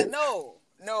shit. No.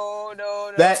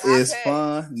 That is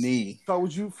funny. So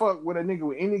would you fuck with a nigga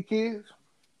with any kids?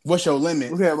 What's your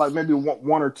limit? We have like maybe 1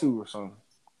 or 2 or something.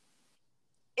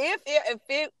 If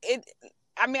it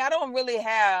I mean, I don't really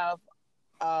have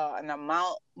an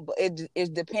amount, but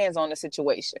it depends on the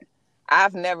situation.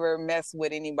 I've never messed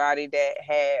with anybody that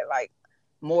had like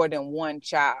more than 1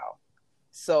 child.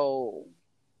 So,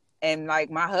 and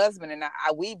like my husband and I,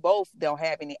 we both don't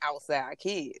have any outside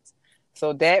kids.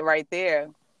 So that right there,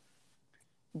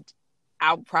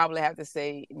 I'll probably have to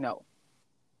say no,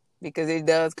 because it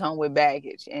does come with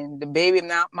baggage. And the baby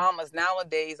mamas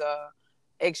nowadays are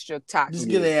extra toxic. Just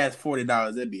give their ass $40.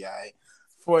 That'd be all right.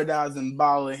 $40 and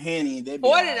bottle of Henny. They'd be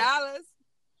 $40.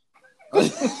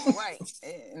 Right.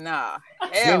 Nah.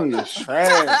 Henny is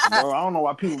trash, bro. I don't know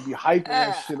why people be hyping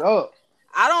that shit up.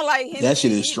 I don't like Henny. That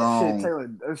shit is strong.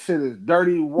 That shit is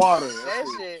dirty water. That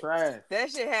shit is trash.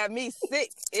 That shit have me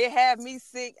sick. It have me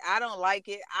sick. I don't like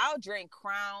it. I'll drink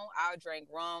Crown. I'll drink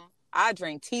rum. I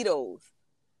drink Tito's.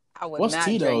 I would What's not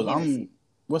Tito's? drink Hennessy.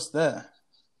 What's that?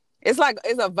 It's a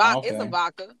vodka. Okay. It's a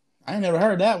vodka. I ain't never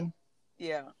heard that one.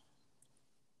 Yeah.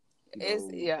 It's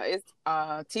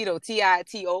Tito,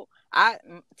 Tito.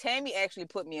 Tammy actually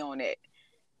put me on it.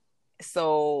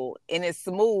 So, and it's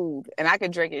smooth, and I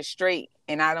can drink it straight,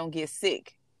 and I don't get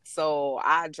sick. So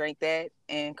I drink that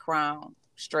and Crown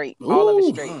straight, all of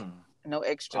it straight, no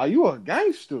extra. Are you a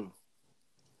gangster?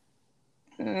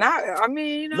 Not, I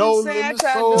mean, you know what I'm saying? I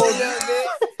try to do a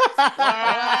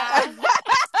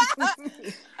little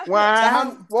bit.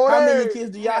 Wow. How many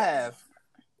kids do y'all have?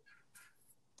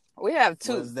 We have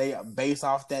 2. Was they based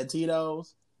off that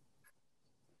Tito's?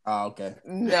 Oh, okay.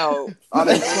 No. Oh,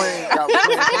 they playing.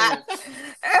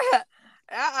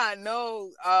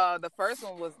 No. The first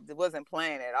one wasn't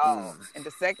playing at all, and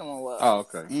the second one was. Oh,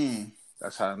 okay.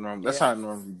 That's how it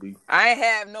normally be. I ain't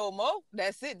have no more.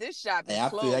 That's it. This shop is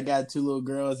closed. I got 2 little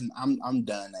girls, and I'm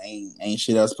done. Ain't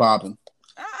shit else popping.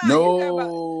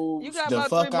 No, you got the about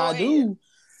fuck 3 more I years. do.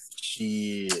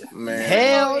 Shit, Man,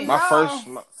 hell,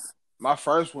 my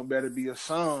first one better be a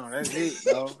son. That's it,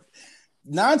 though.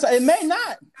 It may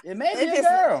not. It may be a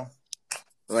girl.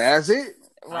 Well, that's it.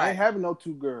 Right. I ain't having no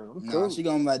 2 girls. No, she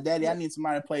gonna be like, Daddy, I need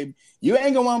somebody to play. You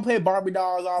ain't gonna want to play Barbie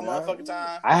dolls all motherfucking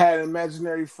time. I had an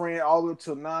imaginary friend all the way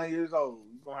till 9 years old.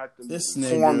 You gonna have to this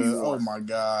nigga. Oh my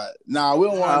god. Nah, we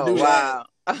don't want to do that.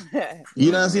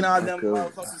 You done seen all them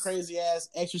motherfucking crazy ass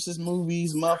Exorcist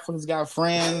movies? Motherfuckers got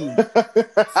friends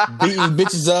beating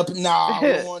bitches up. Nah, we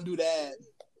don't want to do that.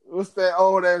 What's that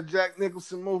old ass Jack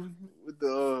Nicholson movie with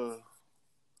the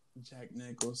Jack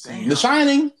Nicholson? Damn. The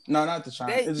Shining? No, not The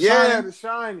Shining. The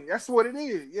Shining. That's what it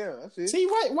is. Yeah, that's it. See,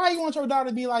 why you want your daughter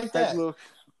to be like that? Look,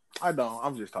 I don't.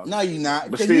 I'm just talking. No, you're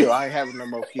not. But still, I ain't having no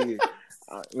more kids.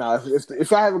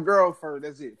 If I have a girl first,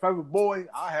 that's it. If I have a boy,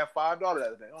 I have 5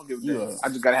 daughters. I don't give a damn. I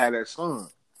just gotta have that son.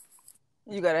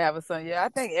 You gotta have a son. Yeah, I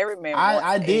think every man.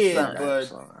 I did,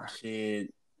 but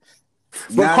shit.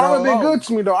 But Karma been good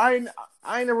to me though. I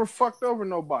ain't never fucked over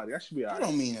nobody. I should be alright. That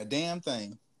don't mean a damn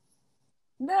thing.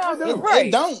 No,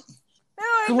 it don't.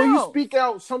 Because when you speak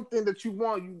out something that you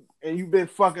want, and you've been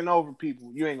fucking over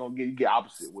people, you ain't gonna get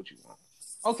opposite what you want.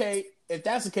 Okay, if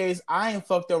that's the case, I ain't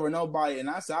fucked over nobody, and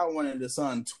I said I wanted a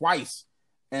son twice,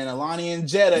 and Alani and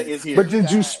Jetta is here. But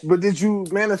did you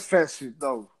manifest it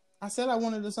though? I said I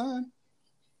wanted a son.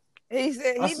 He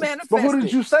said he manifested. But who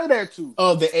did you say that to?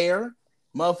 Oh, the air.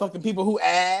 Motherfucking people who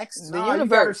asked. The universe. You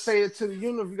gotta say it to the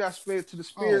universe. You gotta say it to the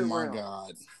spirit. Oh my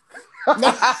God.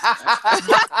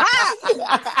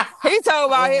 He talking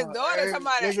about his daughter.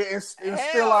 Nigga, it's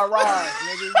still our rise,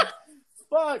 nigga.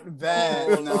 Fuck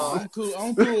that. No, I'm cool.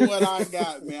 I'm cool with what I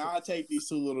got, man. I'll take these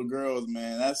 2 little girls,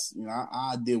 man. That's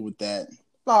I deal with that.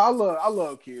 No, I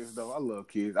love kids though. I love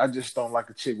kids. I just don't like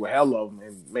a chick with hell of them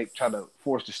and try to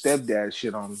force the stepdad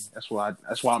shit on me. That's why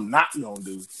I'm not gonna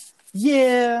do.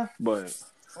 Yeah, but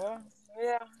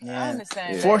yeah. I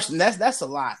understand. Yeah. Forcing that's a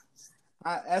lot.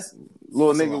 That's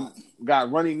little nigga got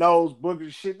runny nose,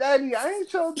 boogers, shit. Daddy, I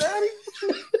ain't your daddy.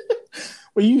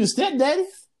 Well, you the stepdaddy?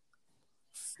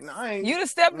 No, I ain't. You the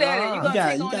stepdaddy. You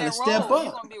gonna take on that step role. up.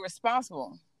 You gonna be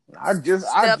responsible. I just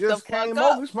came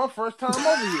over. It's my first time over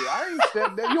here. I ain't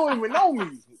stepdaddy. You don't even know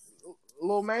me,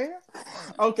 little man.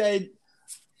 Okay.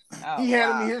 He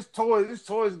handed me his toys. His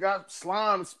toys got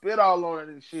slime and spit all on it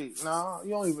and shit. No,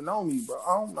 you don't even know me, bro.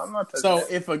 I'm not touching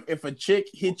that. So if a chick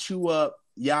hits you up,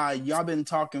 y'all been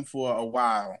talking for a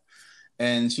while,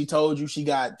 and she told you she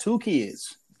got 2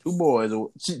 kids, 2 boys,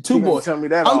 or 2 boys. Tell me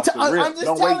that. I'm just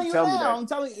telling you now. I'm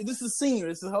telling you, this is senior.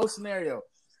 This is the whole scenario.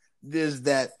 There's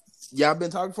that y'all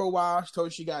been talking for a while. She told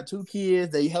you she got 2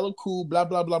 kids. They hella cool. Blah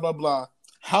blah blah blah blah.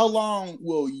 How long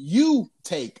will you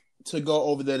take to go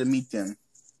over there to meet them?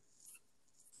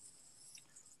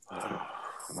 Oh,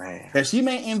 man. Because she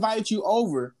may invite you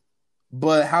over,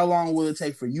 but how long will it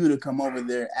take for you to come over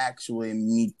there actually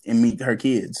and meet her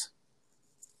kids?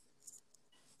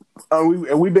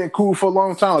 We've been cool for a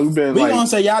long time. We gonna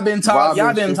say y'all been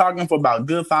talking for about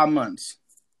good 5 months.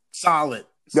 Solid.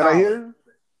 Did I hit her?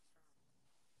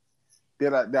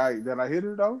 Did I hit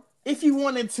her though? If you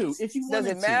wanted to. Does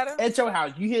it matter? At your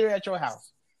house. You hit her at your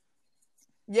house.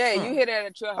 Yeah, you hit her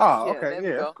at your house. Oh, okay.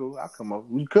 Yeah, that's cool. I'll come over.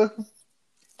 We cooking?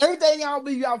 Everything y'all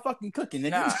be y'all fucking cooking,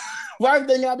 nigga. Nah. Why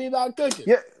everything y'all be about cooking?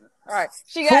 Yeah. All right.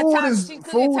 She got tacos. She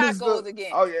cooking tacos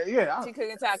again. Oh yeah. She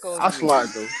cooking tacos. I'll slide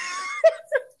though.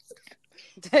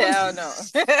 Hell no.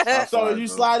 So you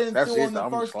slide in through on the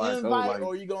first invite,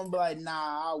 or you gonna be like,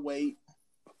 nah, I'll wait?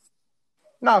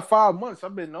 Nah, 5 months.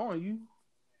 I've been knowing you.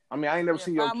 I mean, I ain't never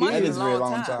seen your kids. That is a very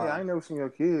long time. Yeah, I ain't never seen your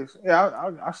kids.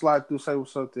 Yeah, I slide through, say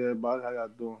what's up to everybody. How y'all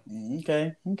doing?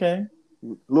 Okay.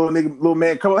 Little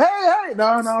man, come on. Hey.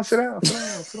 No, sit down.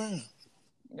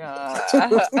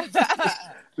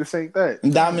 This ain't that.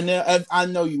 Dominic, I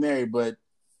know you married, but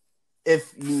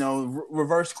if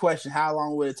reverse question, how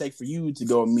long would it take for you to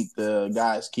go and meet the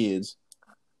guy's kids?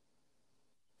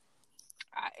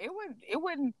 It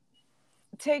wouldn't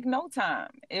take no time.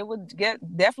 It would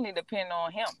definitely depend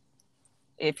on him.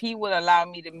 If he would allow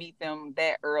me to meet them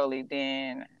that early,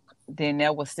 then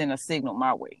that would send a signal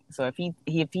my way. So if he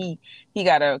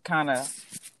gotta kind of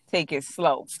take it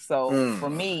slow. So for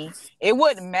me, it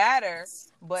wouldn't matter,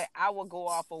 but I would go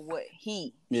off of what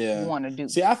he want to do.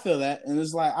 See, I feel that, and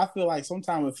it's like I feel like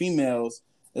sometimes with females,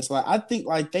 it's like I think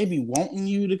like they be wanting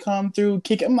you to come through,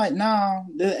 kick it. I'm like, nah,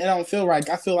 it don't feel right.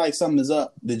 I feel like something is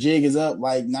up. The jig is up.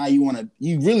 Like now you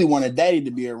really want a daddy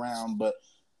to be around, but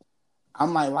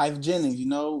I'm like Life Jennings, you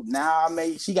know. Now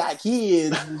she got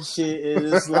kids and shit.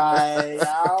 It's like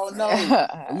I don't know.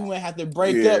 We might have to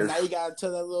break up. Now you gotta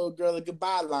tell that little girl a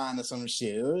goodbye line or some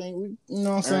shit. You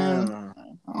know what I'm saying?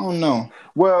 I don't know.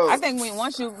 Well, I think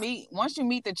once you meet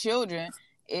the children,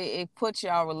 it puts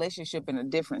y'all relationship in a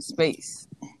different space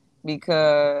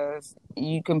because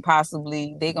you can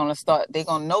possibly they're gonna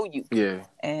know you,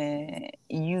 and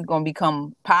you gonna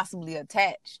become possibly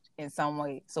attached in some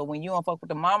way. So when you don't fuck with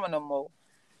the mama no more,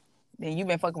 then you've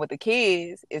been fucking with the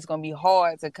kids. It's gonna be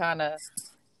hard to kind of,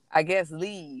 I guess,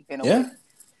 leave in a way.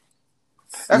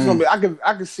 That's gonna be. I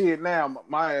can see it now.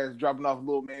 My ass dropping off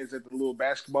little man's at the little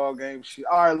basketball game. Shit.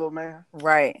 All right, little man.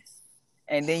 Right,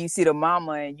 and then you see the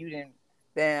mama, and you didn't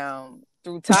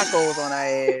threw tacos on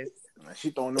her ass.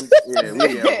 She throwing them.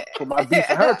 Put my beef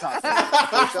in her tacos.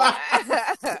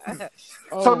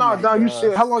 So now, Don, you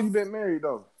said how long you been married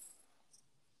though?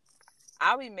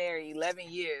 I'll be married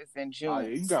 11 years in June. Oh, yeah,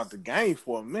 you got the game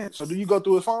for a minute. So do you go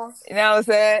through his phone? You know what I'm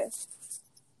saying?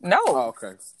 No. Oh,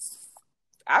 okay.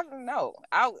 I don't know.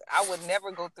 I would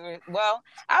never go through it. Well,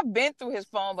 I've been through his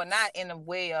phone, but not in a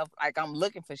way of like I'm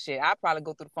looking for shit. I probably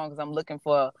go through the phone because I'm looking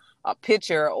for a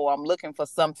picture or I'm looking for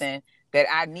something that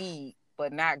I need,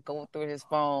 but not go through his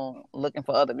phone looking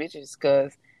for other bitches.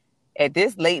 Because at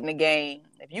this late in the game,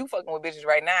 if you fucking with bitches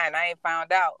right now and I ain't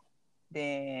found out,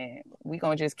 then we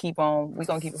gonna just keep on. We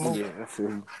gonna keep it moving. Yeah, that's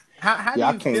it. How do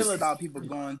you feel about people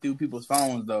going through people's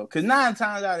phones though? Because 9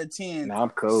 times out of 10,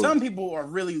 some people are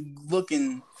really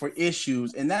looking for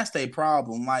issues, and that's their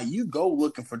problem. Like you go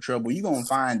looking for trouble, you gonna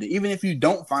find it. Even if you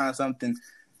don't find something,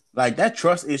 like that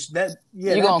trust issue,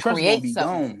 you're gonna create gonna be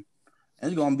something. Gone.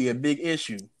 It's gonna be a big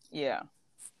issue. Yeah,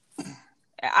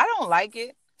 I don't like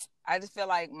it. I just feel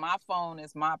like my phone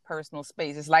is my personal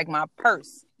space. It's like my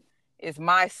purse. It's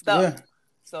my stuff. Yeah.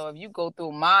 So if you go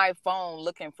through my phone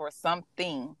looking for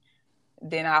something,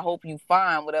 then I hope you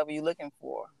find whatever you're looking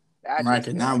for. Right,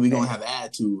 because now we're going to have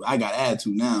attitude. I got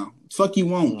attitude now. Fuck you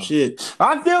won't, shit.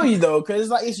 I feel you, though, because it's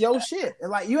like, it's your shit.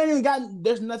 And like, you ain't even got,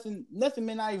 there's nothing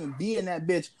may not even be in that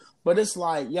bitch. But it's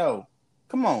like, yo,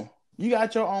 come on. You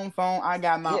got your own phone. I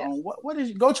got my own. What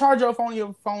is? Go charge your phone.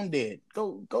 Your phone dead.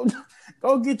 Go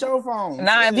get your phone.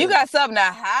 Now, if you got something to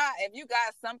hide,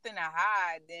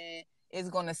 then it's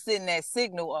gonna send that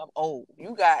signal of, oh,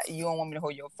 you don't want me to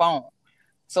hold your phone.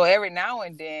 So every now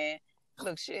and then,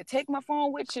 look, shit, take my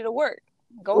phone with you to work.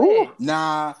 Go ahead.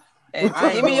 Nah. And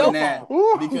give me your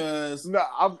phone because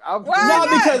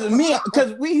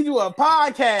because we do a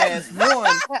podcast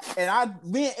and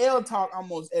me and L talk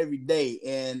almost every day,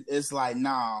 and it's like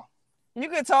nah. You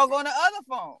can talk on the other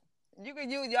phone. You can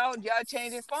use y'all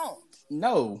change his phone.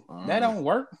 No, that don't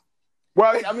work.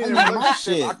 Well, I mean, my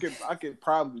shit. I could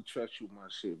probably trust you with my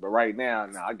shit, but right now,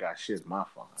 I got shit in my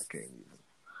phone. I can't even.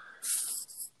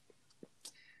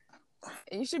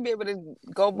 You should be able to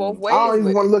go both ways. I don't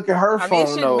even want to look at her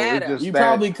phone though. You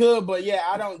probably could, but yeah,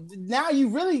 I don't. Now you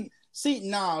really see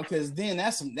because then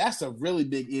that's a really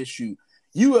big issue.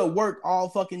 You at work all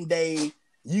fucking day.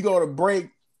 You go to break,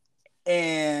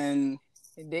 and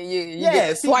then you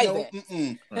get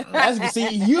swiping. See,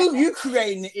 you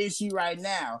creating the issue right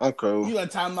now. Okay, you gonna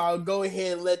talk about go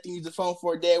ahead and let them use the phone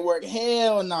for a day at work?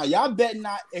 Hell no, y'all better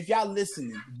not. If y'all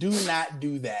listening, do not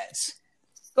do that.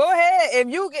 Go ahead. If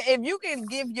you can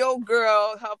give your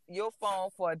girl your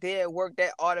phone for a day at work,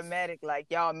 that automatic, like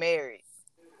y'all married,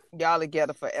 y'all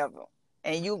together forever,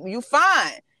 and you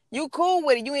fine, you cool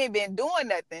with it. You ain't been doing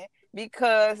nothing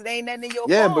because there ain't nothing in your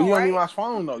phone. Yeah, but you don't need my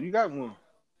phone though. You got one.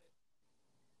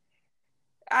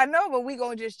 I know, but we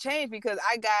gonna just change because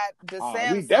I got the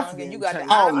Samsung and you got the iPhone.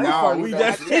 Oh no, we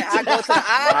definitely. I go to the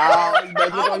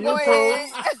iPhone. I'm go ahead.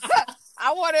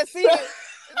 I want to see it.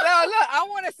 No, look, I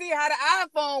want to see how the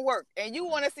iPhone works, and you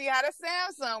want to see how the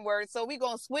Samsung works. So we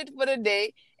gonna switch for the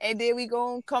day, and then we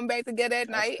gonna come back together at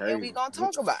night, and we gonna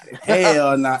talk about it.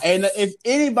 Hell nah. And if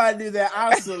anybody do that,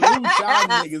 I salute y'all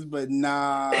niggas, but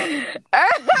nah,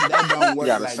 that don't work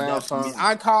like that for me.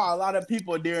 I call a lot of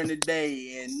people during the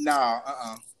day, and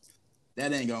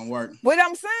that ain't gonna work. But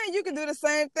I'm saying you can do the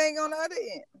same thing on the other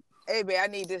end. Hey, babe, I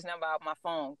need this number off my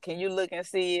phone. Can you look and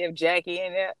see if Jackie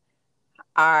in there?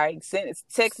 All right,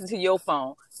 text it to your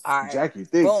phone. All right, Jackie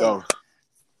thick though.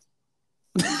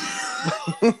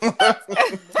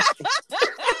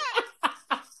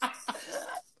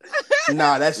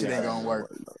 Nah, that shit ain't gonna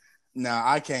work. Nah,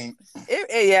 I can't.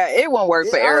 It won't work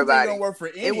for everybody. It won't work for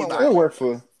anybody. It won't work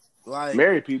for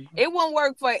married people. It won't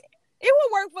work for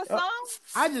some.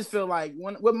 I just feel like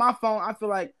with my phone, I feel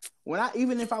like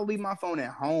even if I leave my phone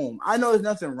at home, I know there's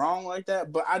nothing wrong like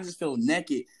that, but I just feel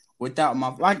naked without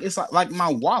it's like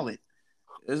my wallet.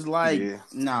 It's like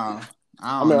nah,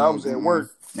 I was at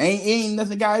work. Ain't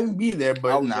nothing got to even be there,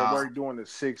 but I was at work doing the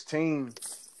 16,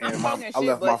 and I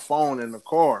left my phone in the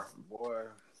car. Boy,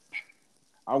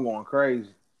 I'm going crazy.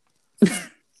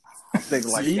 I'm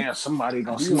thinking like, damn, somebody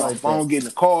gonna see my phone get in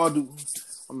the car. Dude.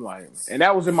 I'm like, and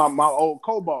that was in my old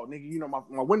Cobalt, nigga. You know,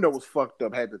 my window was fucked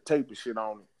up, had the tape and shit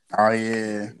on it. Oh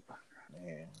yeah,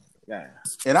 man. Yeah.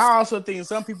 And I also think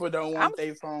some people don't want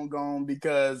their phone gone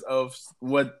because of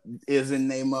what is in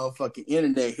their motherfucking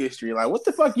internet history. Like, what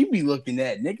the fuck you be looking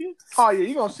at, nigga? Oh yeah,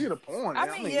 you gonna see the porn.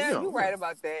 I mean, you right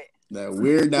about that. That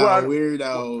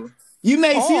weirdo. You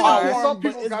may see the porn,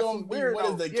 but it's gonna be what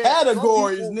is the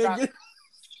categories, nigga?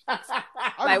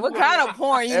 Like, what kind of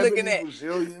porn you looking at?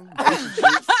 Brazilian.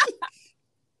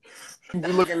 You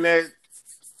be looking at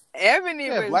Ebony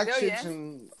Brazilian. Black chicks,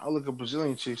 and I look at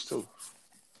Brazilian chicks too.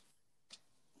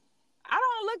 I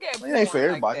don't look at porn. It ain't for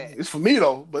everybody. Like it's for me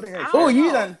though, but it ain't. Oh,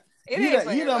 you done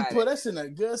put us in a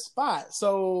good spot.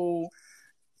 So,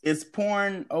 is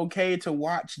porn okay to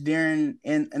watch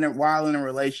while in a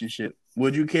relationship?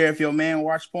 Would you care if your man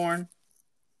watched porn?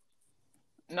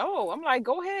 No, I'm like,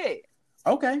 go ahead.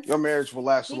 Okay. Your marriage will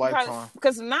last a lifetime.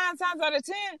 Because 9 times out of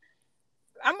 10,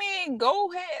 I mean,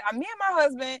 go ahead. Me and my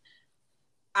husband,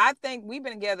 I think we've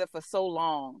been together for so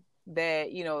long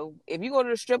that, you know, if you go to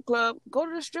the strip club, go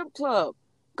to the strip club.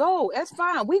 Go. That's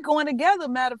fine. We going together,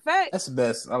 matter of fact. That's the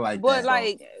best. I like but that. But,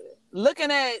 like, looking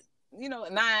at, you know,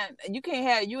 you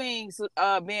ain't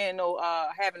being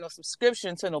having no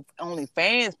subscription to no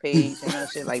OnlyFans page and no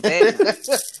shit like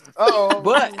that. Oh,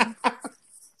 but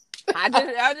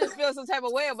I just feel some type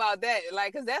of way about that,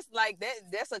 like, cause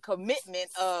that's a commitment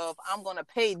of I'm gonna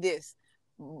pay this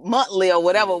monthly or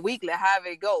whatever, weekly, however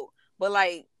it go. But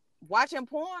like watching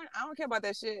porn, I don't care about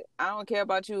that shit. I don't care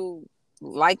about you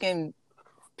liking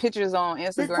pictures on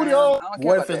Instagram. I don't care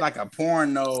what about if it's like a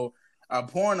porno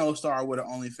star with an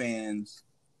OnlyFans?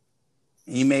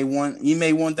 You may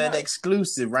want that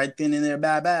exclusive right then and there.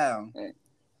 Bow.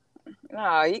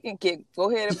 No, you can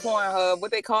go ahead and Pornhub.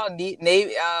 What they call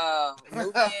Nubian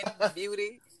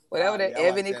Beauty, whatever the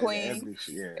Ebony Queen.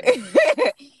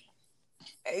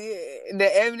 The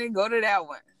Ebony, go to that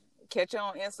one. Catch her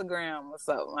on Instagram or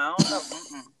something. I don't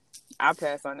know. I'll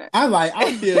pass on that. I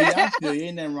feel you.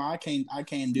 Ain't nothing wrong. I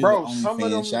can't do the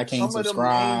OnlyFans shit. I can't subscribe. Some of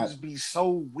them names be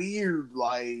so weird,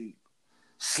 like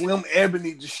Slim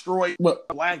Ebony destroyed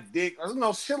Black Dick. Or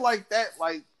no shit like that.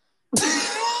 Like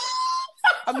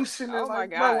I be sitting there like,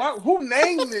 bro, who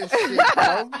named this shit,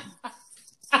 bro?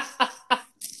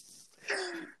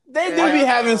 They do be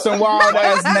having some wild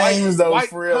ass names though,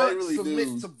 for real. They really submit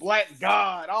do. To Black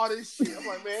God, all this shit. I'm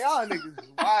like, man, y'all niggas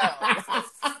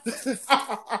is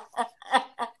wild.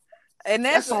 And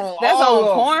that's on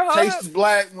Pornhub. Taste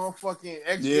Black, motherfucking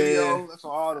X video. That's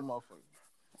on all the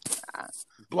motherfuckers.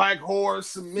 Black Horror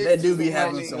submit. They do be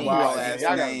having some wild ass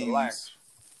names.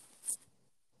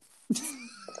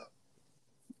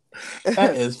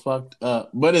 That is fucked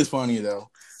up, but it's funny though.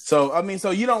 So I mean,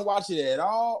 so you don't watch it at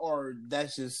all, or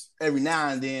that's just every now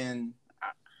and then?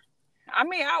 I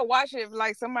mean, I'll watch it if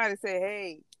like somebody say,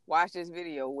 "Hey, watch this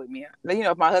video with me." You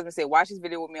know, if my husband said, "Watch this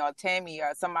video with me," or Tammy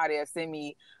or somebody will send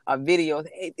me a video.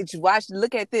 Hey,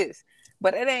 look at this.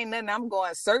 But it ain't nothing I'm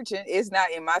going searching. It's not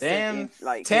in my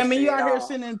like Tammy, you out here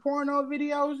sending porno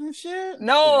videos and shit?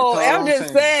 No, I'm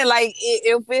just saying, like,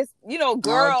 if it's, you know,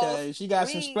 girls. Okay, she got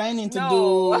some explaining to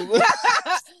do.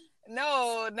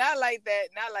 No, not like that.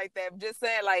 Not like that. I'm just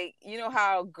saying, like, you know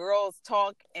how girls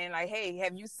talk and like, hey,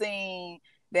 have you seen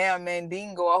damn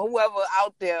Mandingo or whoever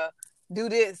out there do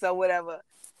this or whatever?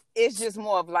 It's just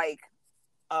more of like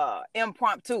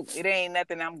impromptu. It ain't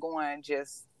nothing I'm going to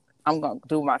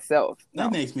do myself. No.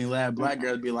 That makes me laugh. Black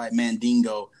girls be like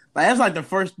Mandingo. Like that's like the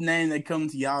first name that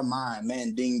comes to y'all mind,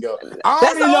 Mandingo.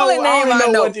 That's the only name I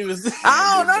know. What you was saying.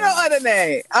 I don't know no other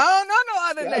name.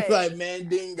 That's like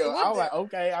Mandingo. I was like,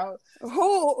 okay.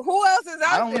 Who else is out there?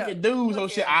 I don't look at dudes or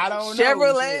shit. I don't know.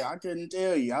 Chevrolet. I couldn't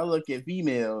tell you. I look at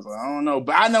females. I don't know,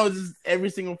 but I know this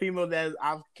every single female that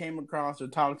I've came across or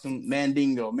talked to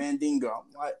Mandingo. I'm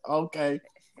like, okay.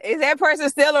 Is that person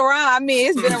still around? I mean,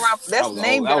 it's been around. That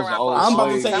name been around for I'm about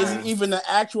to say, is it even an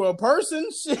actual person?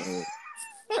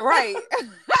 Right.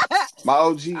 my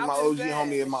OG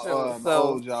homie and my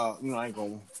old job. You know, I ain't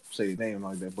gonna say his name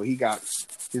like that, but he got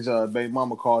his baby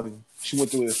mama called him. She went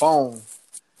through his phone,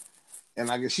 and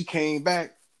I guess she came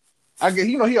back. I guess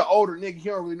he an older nigga. He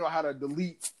don't really know how to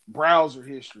delete browser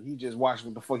history. He just watched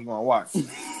what the fuck he want to watch.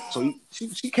 So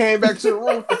she came back to the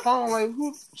room with the phone like,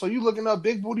 who? So you looking up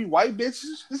big booty white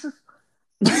bitches? This is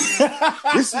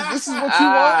what you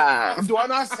want? Do I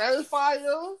not satisfy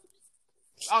you?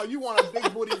 oh, you want a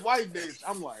big booty white bitch?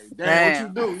 I'm like,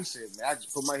 damn, what you do? He said, man, I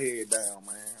just put my head down,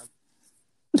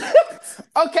 man.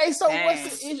 Okay, so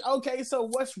what's the issue? Okay, so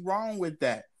what's wrong with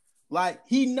that? Like,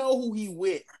 he know who he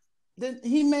with. Then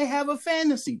he may have a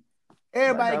fantasy.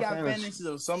 Everybody got fantasies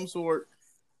of some sort.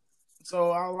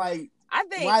 So I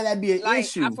think why that be an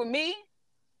issue? For me,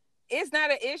 it's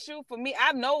not an issue. For me,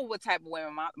 I know what type of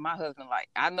women my husband like.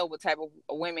 I know what type of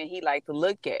women he like to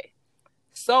look at.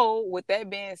 So with that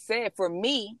being said, for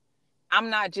me, I'm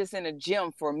not just in a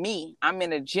gym for me. I'm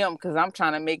in a gym because I'm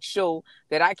trying to make sure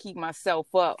that I keep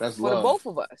myself up for the both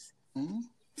of us. Mm-hmm.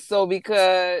 So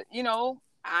because,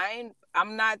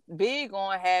 I'm not big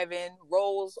on having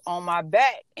rolls on my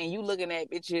back and you looking at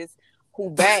bitches who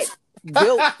back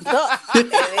built up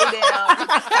and they down.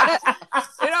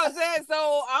 You know what I'm saying?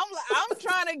 So I'm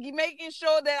trying to making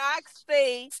sure that I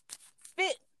stay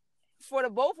fit for the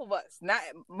both of us, not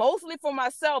mostly for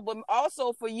myself, but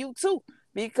also for you too.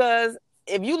 Because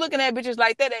if you looking at bitches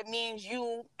like that, that means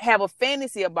you have a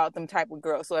fantasy about them type of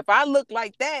girls. So if I look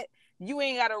like that, you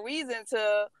ain't got a reason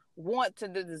to want to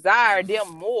desire them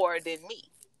more than me.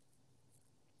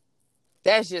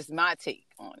 That's just my take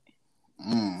on it.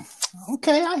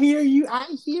 Okay, I hear you. I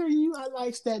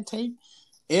like that take.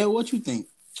 Ed, what you think?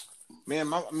 Man,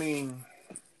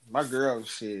 my girl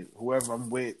shit, whoever I'm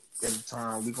with at the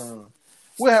time,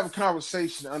 we'll have a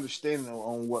conversation, understanding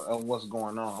on what's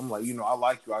going on. I'm like, I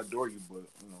like you, I adore you, but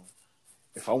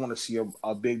if I want to see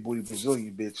a big booty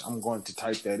Brazilian bitch, I'm going to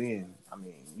type that in. I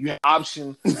mean, you have an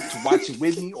option to watch it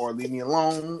with me or leave me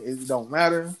alone. It don't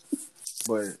matter.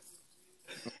 But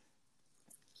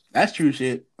that's true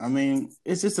shit. I mean,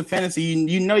 it's just a fantasy.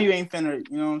 You ain't finna,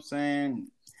 you know what I'm saying?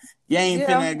 You ain't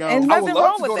finna go. And I would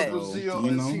love to go to Brazil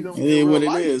and see them. It is what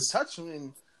it is. Touch them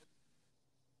and,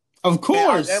 of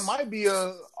course. That might be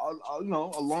a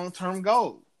long-term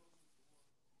goal.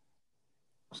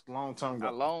 It's a long-term goal.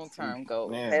 A long-term goal.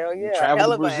 Man, hell yeah.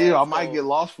 Travel to Brazil. I might get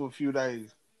lost for a few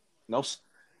days. No.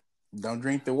 Don't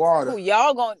drink the water. Ooh,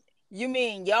 you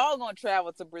mean y'all gonna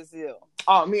travel to Brazil?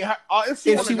 Oh, I mean, if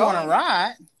she want to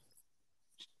ride.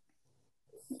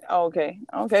 Okay.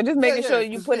 Just making sure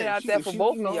you put it out there for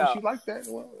both of y'all. If she like that,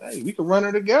 well, hey, we can run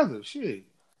her together. Shit.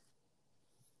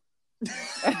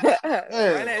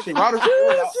 Yeah, she ride her.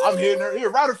 I'm hitting her. Here,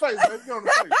 ride her face, baby. Get on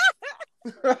the face.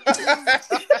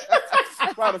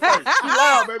 Ride her face. She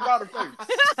loud, baby. Ride her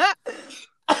face.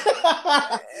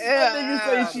 I think you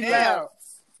say she loud.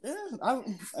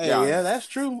 Yeah, that's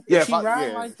true. Yeah, if she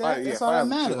ride like that, that's all that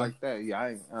matters. Like that,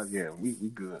 we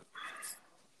good.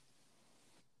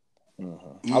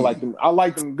 Mm-hmm. I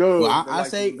like them good. Well, I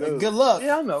say good luck.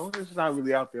 Yeah, I know. It's not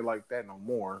really out there like that no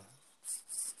more.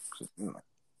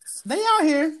 They out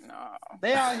here. No.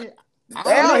 They out here.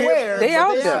 They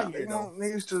out there.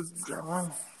 Niggas just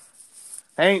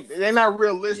they not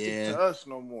realistic to us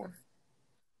no more.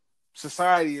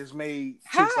 Society has made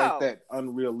chicks like that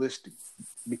unrealistic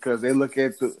because they look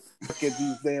at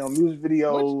these damn music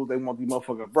videos. They want these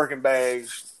motherfucking Birkin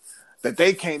bags that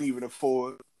they can't even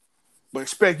afford, but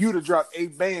expect you to drop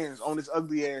 8 bands on this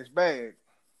ugly ass bag.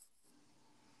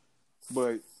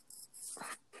 But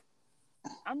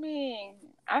I mean,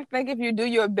 I think if you do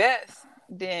your best,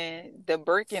 then the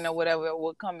Birkin or whatever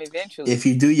will come eventually. If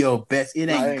you do your best, it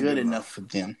ain't good enough for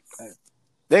them.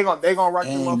 They gonna rock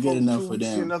the motherfucker good enough for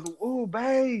them. Another, ooh,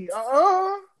 babe,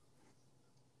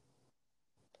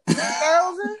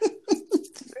 1,000?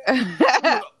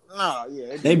 Nah,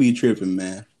 yeah. They be tripping,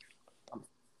 man.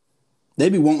 They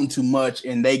be wanting too much,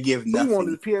 and they give nothing. We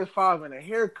wanted the PS5 and a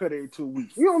haircut every 2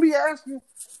 weeks. We don't be asking.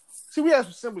 See, we have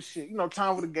some simple shit.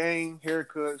 Time for the game,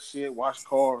 haircut, shit, wash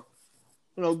car.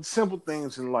 Simple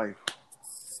things in life.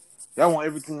 Y'all want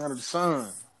everything under the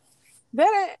sun.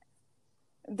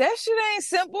 That shit ain't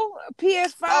simple. A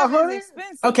PS5 is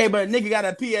expensive. Okay, but a nigga got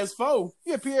a PS4.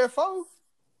 Yeah, PS4.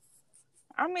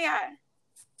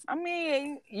 I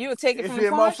mean, you'll take it if from the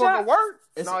pawn shop. Work.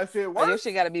 No, if it works, your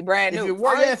shit got to be brand new. If it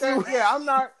works, I'm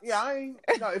not. Yeah, I ain't.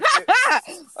 No, if that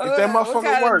motherfucker works. What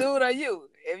kind of dude are you?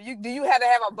 Do you have to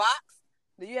have a box?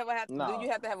 Do you have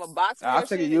to have a box? I'll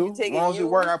take it. As long as it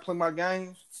work, I play my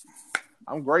games.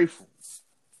 I'm grateful.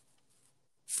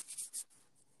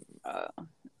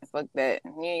 Fuck that.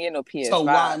 You ain't get no PS5. So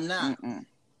why not?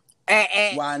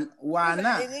 Why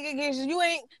not? Nigga, you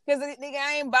ain't, because nigga,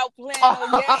 I ain't about playing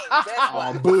no games. That's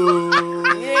why. Boo.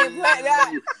 You ain't playing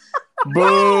that. Boo.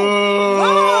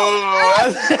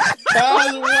 That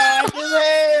was whack as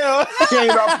hell. You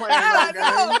ain't about playing no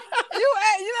games. You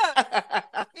ain't.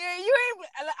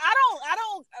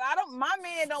 I don't. My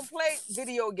man don't play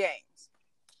video games.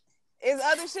 It's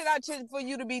other shit out here for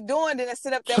you to be doing than to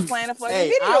sit up there playing a fucking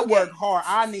video game. I work hard.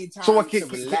 I need time to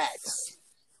relax.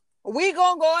 We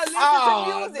gonna go and listen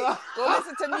to music. No. Go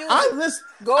listen to music.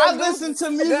 I listen to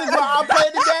music while I play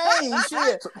the game.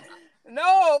 Shit.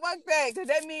 No, fuck that. Cause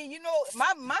that means,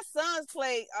 my sons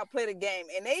play the game,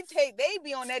 and they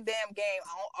be on that damn game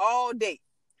all day.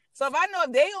 So if I know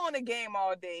if they on the game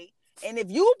all day, and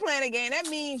if you playing a game, that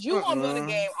means you gonna be on the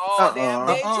game all damn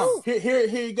day too.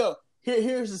 Here you go.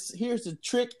 Here's the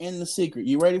trick and the secret.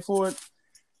 You ready for it?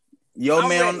 Yo,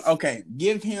 man. Ready. Okay,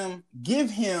 give him.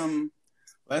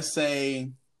 Let's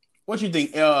say, what you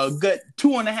think? Good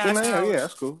 2.5 hours. Yeah,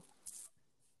 that's cool.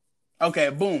 Okay,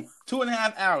 boom,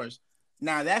 2.5 hours.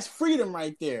 Now that's freedom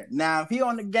right there. Now if he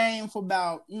on the game for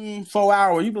about 4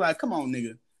 hours, you be like, "Come on,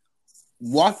 nigga,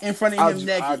 walk in front of him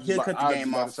naked. He'll cut the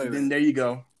game off." Then there you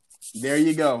go.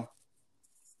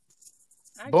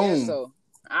 Boom. Guess so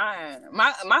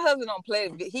my husband don't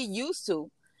play. He used to,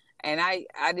 and I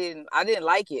didn't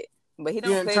like it. But he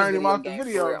don't play turn him off the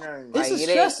video game.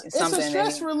 It's a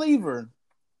stress reliever.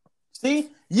 See,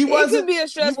 it could be a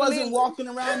stress reliever. You wasn't walking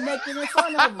around naked in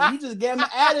front of him. You just gave him an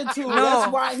attitude.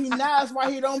 No. That's why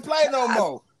he don't play no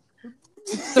more.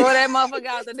 Throw that motherfucker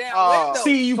out the damn window.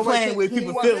 See, you playing with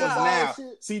people's feelings now.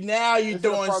 See, now you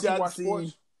throwing shots.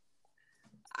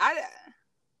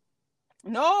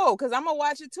 No, because I'm gonna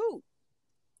watch it too.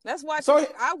 Let's watch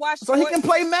it. I watch. So he can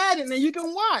play Madden and you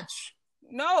can watch.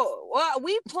 No, well,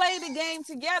 we play the game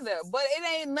together, but it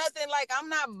ain't nothing like I'm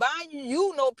not buying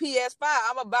you no PS5.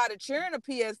 I'm gonna buy the children a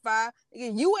PS5.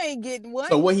 You ain't getting one.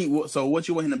 So what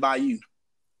you want him to buy you?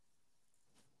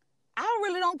 I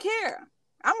really don't care.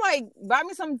 I'm like, buy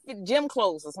me some gym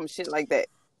clothes or some shit like that.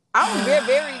 I'm very,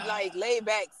 very like laid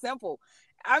back, simple.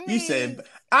 I mean, you said,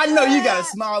 I know you got a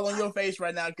smile on your face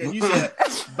right now because you said,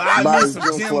 buy me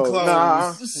some gym clothes.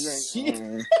 Nah.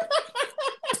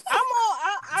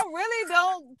 I really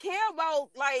don't care about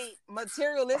like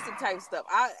materialistic type stuff.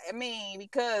 I mean,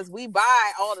 because we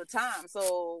buy all the time.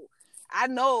 So I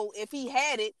know if he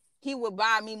had it, he would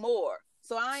buy me more.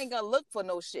 So I ain't gonna look for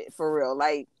no shit for real.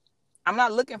 Like, I'm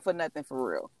not looking for nothing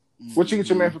for real. What you get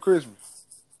your man for Christmas?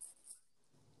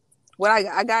 Well,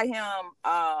 I got him,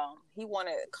 he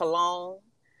wanted cologne.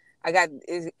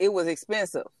 It was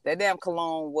expensive. That damn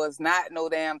cologne was not no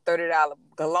damn $30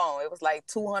 cologne. It was like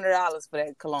 $200 for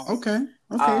that cologne. Okay,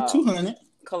 $200.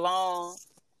 Cologne.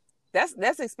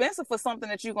 That's expensive for something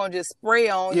that you're gonna just spray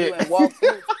on you and walk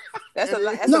through. That's a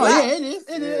lot. Yeah,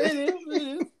 it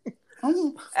is.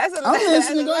 I'm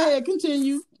listening. Go ahead,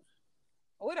 continue.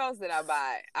 What else did I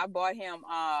buy? I bought him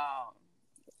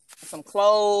some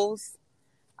clothes.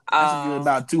 That's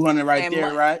about $200 right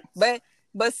there, right?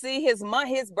 But see, his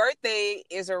birthday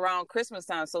is around Christmas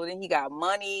time, so then he got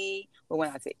money. We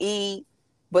went out to eat,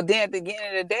 but then at the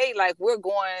end of the day, like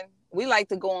we like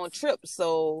to go on trips.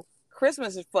 So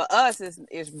Christmas for us is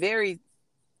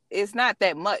it's not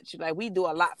that much. Like we do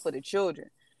a lot for the children.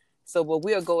 So, but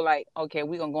we'll go like, okay,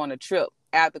 we're gonna go on a trip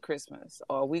after Christmas,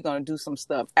 or we're gonna do some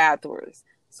stuff afterwards.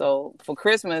 So for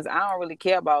Christmas, I don't really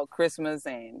care about Christmas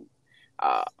and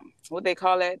what they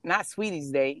call it, not Sweeties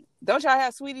Day. Don't y'all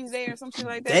have Sweeties Day or something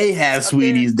like that? They have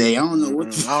Sweeties Day. I don't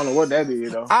know what that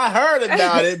is though. I heard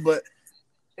about it, but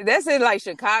that's in like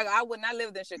Chicago. When I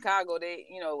lived in Chicago, they,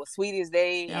 it was Sweeties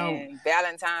Day and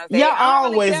Valentine's Day. Y'all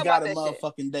always got a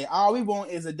motherfucking day. All we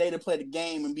want is a day to play the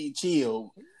game and be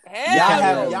chill.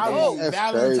 Y'all want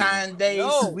Valentine's Day,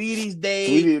 Sweeties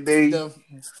Day, the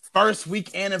first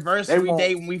week anniversary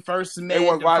day when we first met. They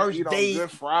want to eat on Good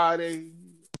Friday.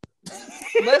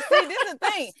 But see, this is the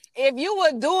thing. If you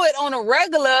would do it on a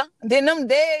regular, then them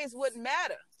days wouldn't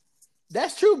matter.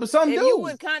 That's true, but some do. You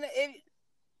would kind of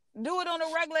do it on a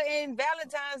regular, and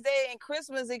Valentine's Day and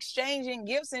Christmas exchanging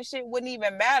gifts and shit wouldn't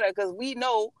even matter because we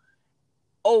know,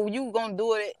 you gonna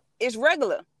do it. It's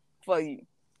regular for you.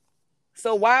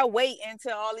 So why wait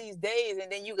until all these days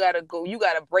and then you gotta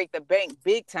break the bank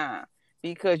big time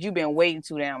because you've been waiting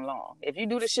too damn long. If you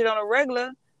do the shit on a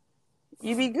regular,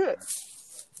 you be good.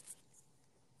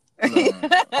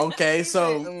 Okay,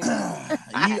 so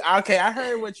I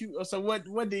heard what you. So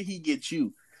what did he get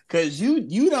you? Because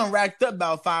you done racked up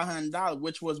about $500,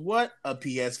 which was what, a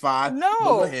PS5. No,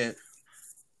 go ahead.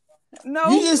 No,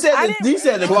 you just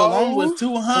said the cologne was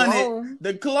 $200.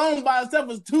 The cologne by itself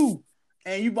was $200,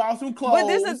 and you bought some clothes. But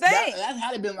this is the thing. That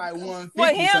had to been like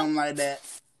 $150, something like that.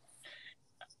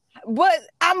 But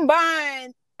I'm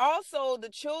buying. Also, the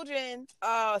children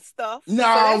stuff.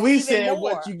 No, we said more.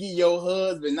 What you get your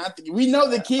husband. We know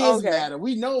the kids matter.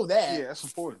 We know that. Yeah, that's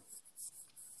important.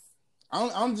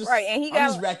 I'm just right, and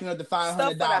I'm just racking up the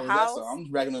 $500. That's all. I'm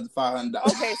just racking up the $500.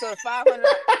 Okay, so the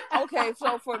 $500. Okay,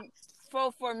 so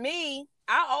for me,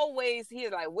 I always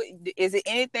hear like, is it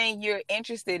anything you're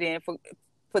interested in,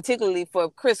 particularly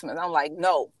for Christmas? I'm like,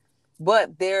 no.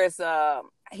 But there's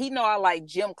he know I like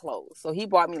gym clothes, so he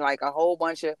bought me like a whole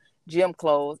bunch of gym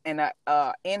clothes and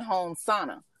a in-home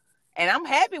sauna, and I'm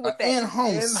happy with that.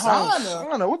 In-home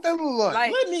sauna. What that look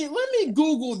like? Let me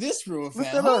Google this real fast.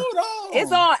 Hold on.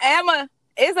 It's on Amazon.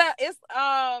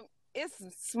 It's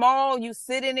small. You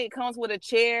sit in it. It comes with a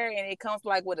chair, and it comes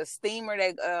like with a steamer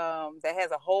that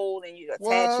has a hole, and you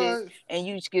attach it, and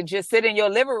you can just sit in your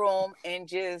living room and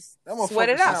just sweat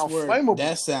it out.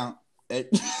 That sound. It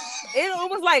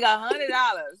was like $100.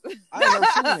 I ain't never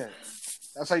seen that.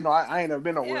 That's how you know I ain't never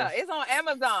been nowhere. Yeah, it's on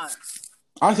Amazon.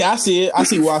 Okay, I see it. I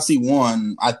see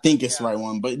one. I think it's the right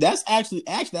one, but that's actually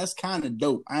that's kind of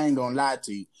dope. I ain't gonna lie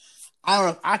to you. I don't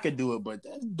know if I could do it, but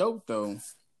that's dope though.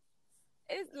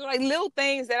 It's like little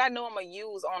things that I know I'm gonna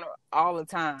use on her all the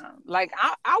time. Like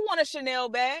I want a Chanel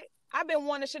bag. I've been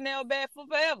wanting a Chanel bag for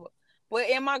forever. But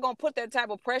am I gonna put that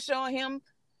type of pressure on him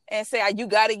and say you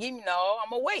gotta give me? No, I'm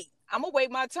gonna wait. I'm gonna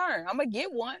wait my turn. I'm gonna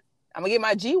get one. I'm gonna get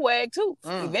my G-Wag too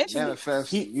eventually. I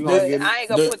ain't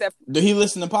gonna put that. Do he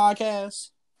listen to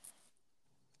podcasts?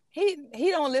 He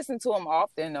don't listen to them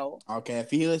often though. Okay, if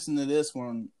he listen to this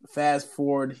one, fast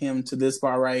forward him to this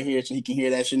part right here so he can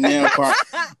hear that Chanel part.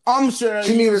 I'm sure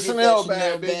he needs a Chanel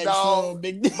bag, big dog.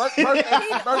 He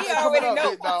already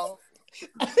know. Big dog.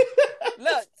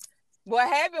 Look, what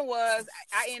happened was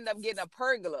I ended up getting a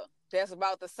pergola that's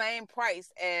about the same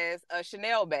price as a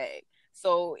Chanel bag.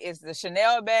 So it's the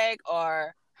Chanel bag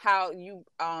or how you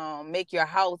make your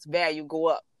house value go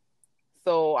up.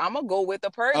 So I'm gonna go with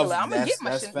the pergola. I'm gonna get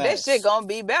my shit. This shit gonna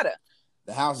be better.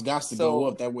 The house got to go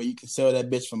up. That way you can sell that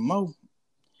bitch for more.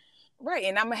 Right,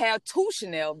 and I'm gonna have 2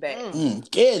 Chanel bags.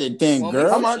 Get it then,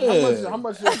 girl. How much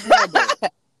is a Chanel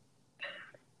bag?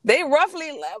 They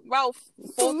roughly about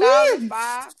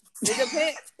 4,500.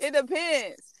 It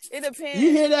depends.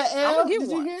 You hear that, L?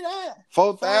 Did you hear that?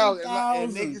 4,000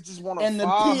 and niggas just want a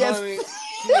 500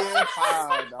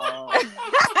 PS5, dog.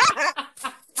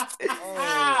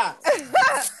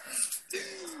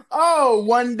 Oh,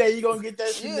 one day you're gonna get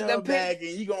that Chanel bag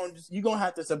and you're gonna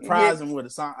have to surprise him with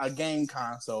a game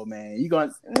console, man. He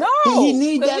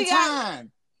need that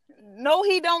time. No,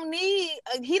 he don't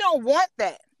want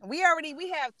that. We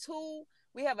have 2.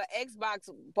 We have an Xbox.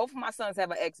 Both of my sons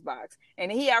have an Xbox, and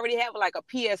he already have like a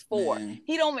PS4. Man.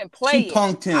 He don't even play. She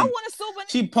punked him. I want a Super.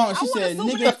 She punked. She said,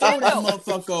 "Nigga, throw that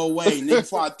motherfucker away, nigga.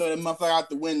 Before I throw that motherfucker out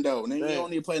the window, nigga. You don't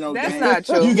need to play no game. That's not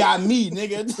true. You got me,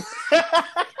 nigga."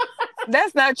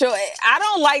 That's not true. I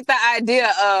don't like the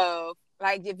idea of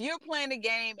like if you're playing a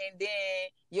game and then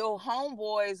your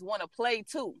homeboys want to play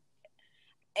too.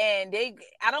 And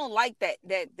I don't like that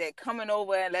coming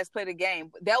over and let's play the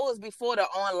game. That was before the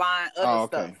online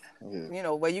stuff. Yeah.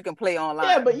 Where you can play online.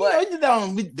 Yeah, but you did that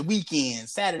on the weekend.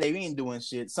 Saturday we ain't doing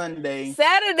shit. Sunday.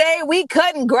 Saturday we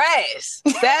cutting grass.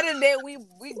 Saturday we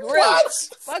grill. What?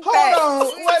 Fuck Hold that. on.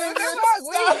 Wait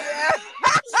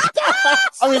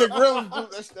I mean, the grill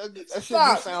that shit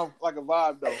do sound like a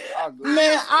vibe though.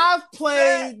 Man, I've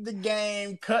played the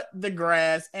game, cut the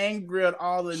grass, and grilled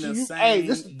all in the same Hey,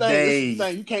 this is the thing. day. This is the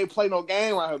thing. You can't play no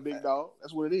game right here, big dog.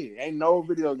 That's what it is. Ain't no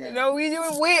video game. No, we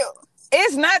will.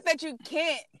 It's not that you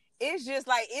can't. It's just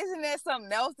like, isn't there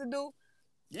something else to do?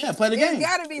 Yeah, play the game. It's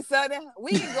gotta be something.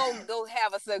 We can go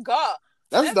have a cigar.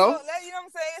 That's dope. You know what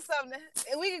I'm saying? It's something.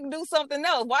 We can do something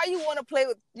else. Why you want to play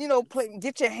with?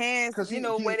 Get your hands. Because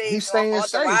where they he's staying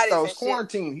safe though. It's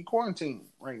quarantine. He quarantined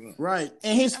right now. Right,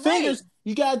 and his fingers.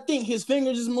 You gotta think his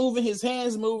fingers is moving, his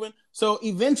hands moving. So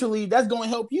eventually, that's going to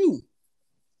help you.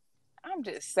 I'm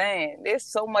just saying, there's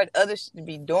so much other shit to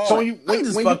be doing. So when you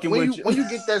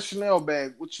get that Chanel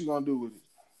bag, what you gonna do with it?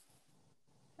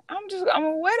 I'm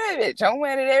gonna wear that bitch. I'm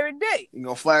wearing it every day. You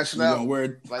gonna flash it out?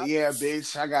 Like, yeah,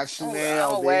 bitch, I got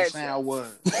Chanel, bitch. Now what?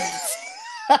 No,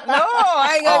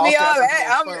 I ain't gonna be all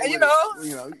that.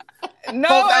 No,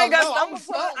 I ain't got. I'm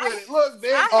stuck with it. Look,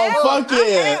 bitch. Fuck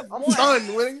yeah! I'm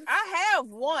done with it. I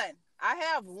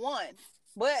have one.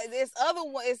 But it's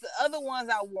the other ones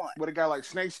I want. But it got like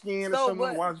snake skin or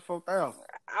something. Why is it 4,000?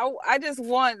 I just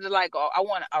want I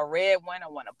want a red one. I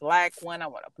want a black one. I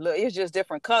want a blue. It's just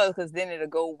different colors because then it'll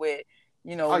go with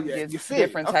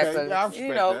different types of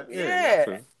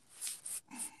Yeah.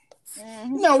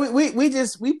 No,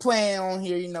 we playing on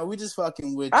here. We just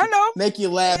fucking with you. I know. Make you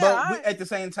laugh, but at the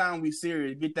same time we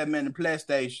serious. Get that man the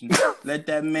PlayStation. Let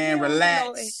that man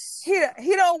relax. He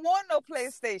don't want no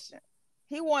PlayStation.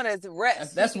 He wanted to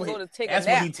rest. That's what he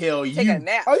tell you. Take a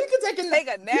nap. Oh, you can take a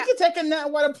nap. You can take a nap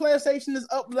while the PlayStation is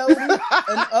uploaded and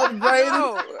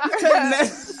upgraded. Take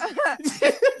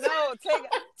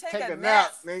a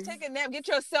nap. Take a nap. Get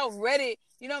yourself ready.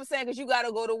 You know what I'm saying? Because you got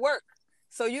to go to work.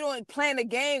 So you don't playing the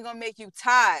game gonna make you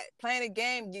tired. Playing the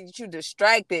game get you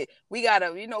distracted. We got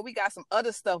some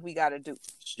other stuff we gotta do.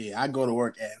 Shit, I go to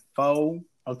work at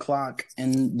 4:00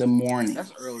 in the morning.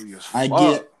 That's early as fuck. I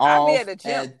get off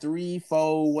at 3,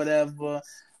 4, whatever.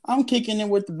 I'm kicking in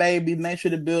with the baby, make sure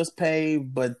the bill's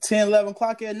paid. But 10, 11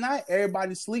 o'clock at night,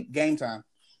 everybody sleep. Game time.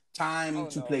 Time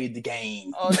to play the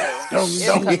game. Oh no,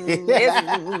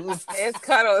 it's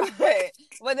cuddle.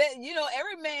 But then,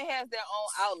 every man has their own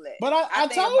outlet. But I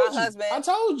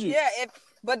told you. Yeah,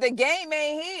 but the game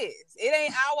ain't his. It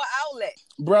ain't our outlet.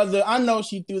 Brother, I know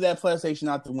she threw that PlayStation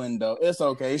out the window. It's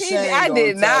okay. I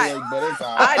did not. But it's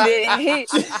all right. I didn't.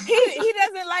 He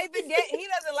doesn't like the game. He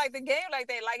doesn't like the game like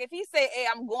that. Like if he say, "Hey,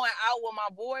 I'm going out with my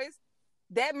boys,"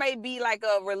 that may be like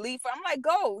a relief. I'm like,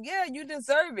 "Go, yeah, you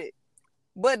deserve it."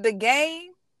 But the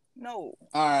game, no.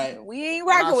 All right. We ain't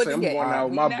rocking with the game. I'm going out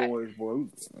with my boys, boy.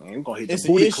 We're going to hit the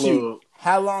booty club.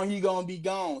 How long he going to be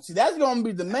gone? See, that's going to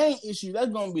be the main issue.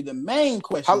 That's going to be the main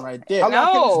question right there.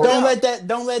 No.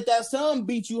 Don't let that son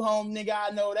beat you home, nigga.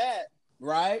 I know that.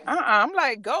 Right? I'm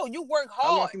like, go. You work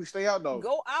hard. How long can you stay out, though?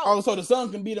 Go out. Oh, so the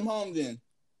son can beat him home then?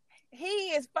 He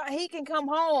is fine. He can come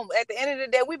home. At the end of the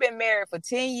day, we've been married for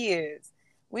 10 years.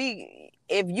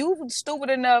 If you stupid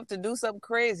enough to do something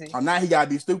crazy, now he gotta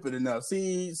be stupid enough.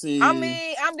 See. I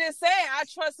mean, I'm just saying, I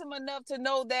trust him enough to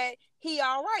know that he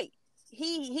all right.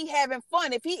 He having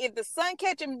fun. If the sun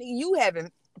catch him, you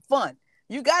having fun.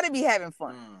 You got to be having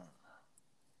fun.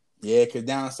 Yeah, because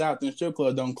down south, the strip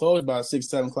club don't close about 6,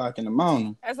 7 o'clock in the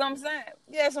morning. That's what I'm saying.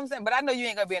 Yeah, that's what I'm saying. But I know you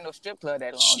ain't gonna be in no strip club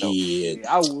that long. Shit,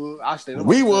 yeah, I would. I stay.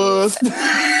 We was.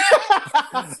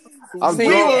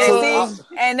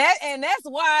 And that's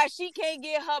why she can't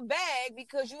get her bag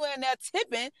because you in there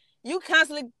tipping. You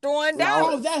constantly throwing down.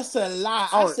 Oh, that's a lie.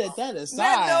 I set that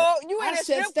aside. No, you in a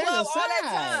strip club all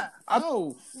that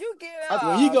time. You get up.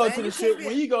 When you go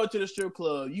to the strip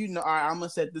club, you know, all right, I'm gonna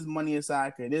set this money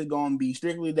aside because it's gonna be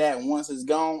strictly that. And once it's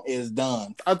gone, it's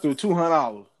done. I threw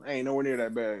 $200. I ain't nowhere near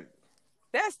that bag.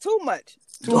 That's too much.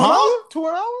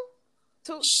 $200?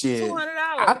 Shit. $200.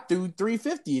 I threw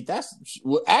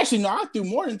 $350. Actually, no, I threw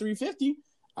more than $350.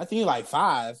 I think like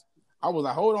 $5. I was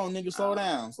like, hold on, nigga, slow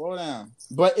down.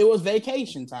 But it was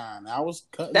vacation time. I was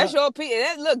cutting. That's up.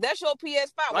 That's your PS5.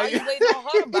 Why you waiting on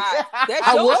her to buy it?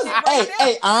 That's your shit right there.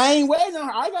 Hey, I ain't waiting on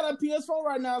her. I got a PS4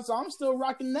 right now, so I'm still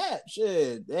rocking that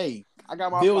shit. Hey, I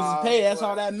got my bills is paid. That's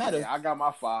all that matters. Yeah, I got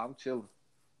my 5. I'm chilling.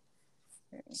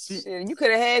 Shit, you could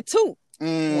have had 2.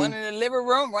 One in the living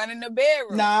room, one in the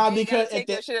bedroom. Nah, because at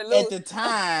the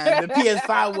time, the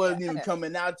PS5 wasn't even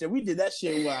coming out there. We did that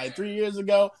shit, like 3 years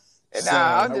ago?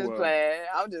 Nah, I'm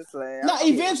just playing. No,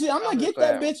 eventually I'm gonna get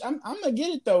that bitch. I'm gonna get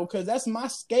it though, because that's my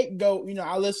scapegoat. You know,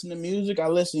 I listen to music. I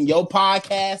listen to your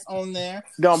podcast on there.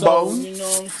 Gumbo. So, you know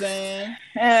what I'm saying?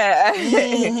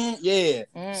 Yeah.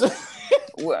 So,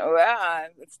 well,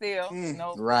 still,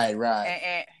 no. Right.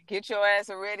 And get your ass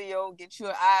a radio. Get you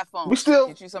an iPhone. We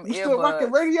still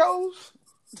rocking radios.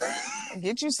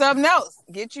 Get you something else.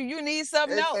 You need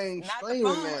something else. Not the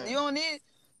phone. Man.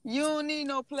 You don't need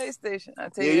no PlayStation. I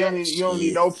tell you. You don't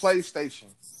need no PlayStation.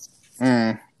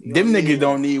 Them niggas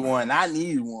don't need one. I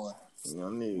need one. You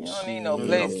don't need no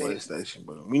PlayStation.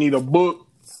 But we need a book.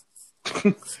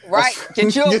 Right.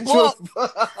 Get you a book.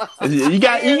 You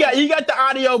got the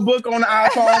audio book on the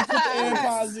iPhone. Put the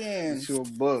AirPods in. Get you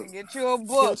a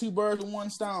book. Kill 2 birds with 1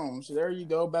 stone. So there you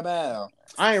go. Bye-bye.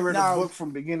 I ain't read a book from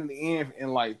beginning to end in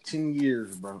like 10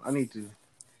 years, bro. I need to.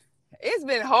 It's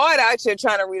been hard out here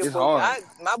trying to read a book.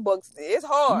 My books, it's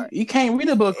hard. You can't read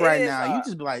a book right now. Hard. You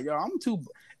just be like, yo, I'm too.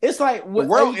 It's like what the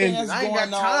world ended. I ain't got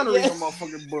time to read a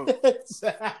motherfucking book.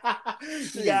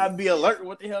 You gotta be alert to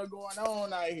what the hell going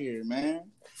on out here,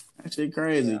 man. That shit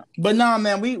crazy. Yeah. But nah,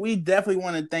 man, we definitely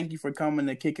want to thank you for coming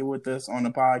to kick it with us on the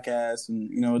podcast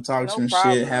and talk some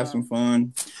shit, have some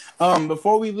fun.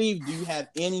 Before we leave, do you have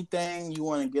anything you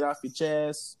want to get off your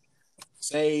chest?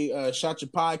 Say, shout your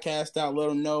podcast out. Let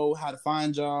them know how to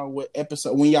find y'all. What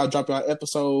episode when y'all drop y'all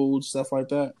episodes, stuff like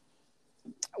that.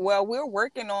 Well, we're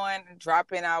working on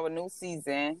dropping our new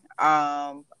season.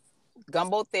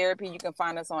 Gumbo Therapy. You can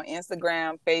find us on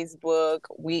Instagram, Facebook.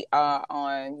 We are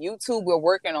on YouTube. We're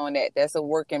working on that. That's a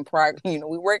work in progress.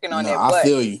 We're working on that. I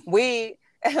feel you. We're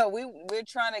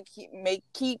trying to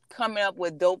keep coming up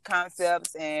with dope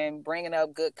concepts and bringing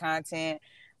up good content.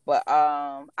 But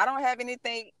I don't have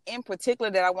anything in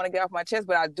particular that I want to get off my chest,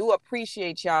 but I do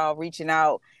appreciate y'all reaching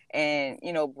out and,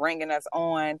 bringing us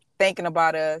on, thinking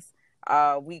about us.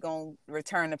 We going to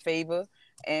return the favor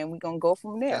and we going to go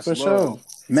from there. For sure.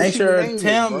 Make sure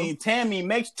Tammy.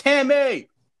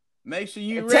 Make sure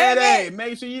you ready.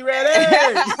 Make sure you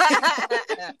ready.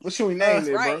 What should we name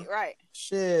it, right, bro? Right.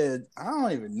 Shit, I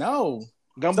don't even know.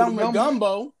 Gumbo Something with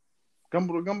gumbo.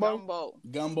 Gumbo to gumbo?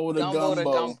 Gumbo to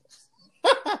gumbo.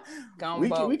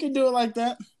 Gumbo. We can do it like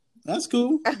that. That's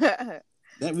cool.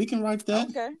 That we can rock that.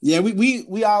 Okay. Yeah,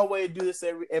 we always do this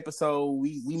every episode.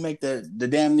 We make the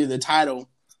damn near the title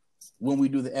when we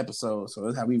do the episode. So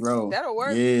that's how we roll. That'll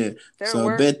work. Yeah. That'll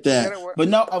work. Bet that. But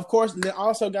no, of course, they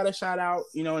also got to shout out,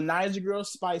 Niger Grill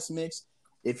Spice Mix.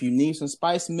 If you need some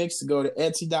spice mix, go to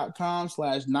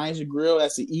etsy.com/Niger Grill.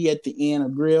 That's the E at the end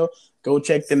of grill. Go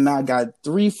check them out. Got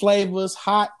 3 flavors,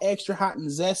 hot, extra hot, and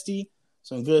zesty.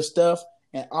 Some good stuff.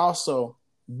 And also,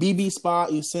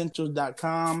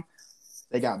 bbspaessentials.com.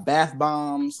 They got bath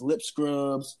bombs, lip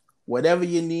scrubs, whatever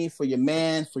you need for your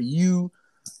man, for you.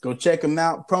 Go check them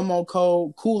out. Promo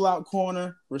code Cool Out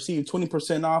Corner. Receive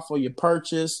 20% off for your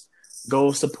purchase.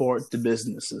 Go support the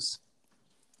businesses.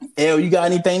 El, you got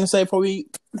anything to say before we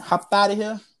hop out of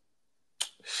here?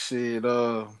 Shit,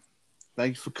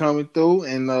 thank you for coming through,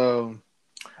 and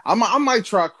I might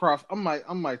try crawfish. I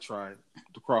might try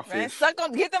the crawfish. Man,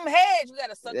 get them heads. You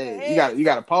gotta suck the heads. You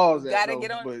gotta pause that. You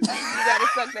gotta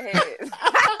suck the heads.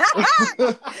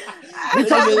 We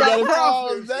talking about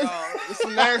crawfish, y'all. It's a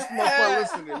nasty motherfucker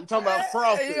listening. We talking about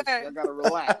crawfish. I gotta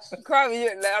relax. Crawfish,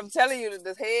 I'm telling you,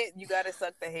 the head, you gotta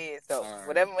suck the head. So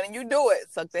whatever, when you do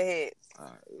it, suck the head.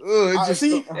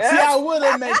 See, I would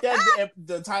have made that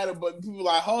the title, but people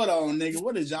like, hold on, nigga,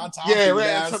 what is y'all talking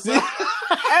about?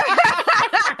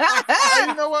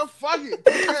 You know what? Fuck it.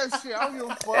 That shit. I don't give a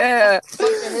fuck. Suck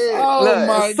the head. Oh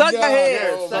my suck God. the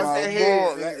head. Suck the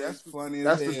head. That's funny.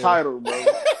 That's the title, bro.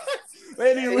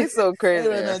 Anyway, it's so crazy.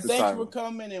 Anyway, man, thank you for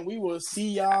coming, and we will see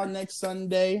y'all next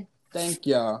Sunday. Thank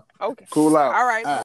y'all. Okay. Cool out. All right.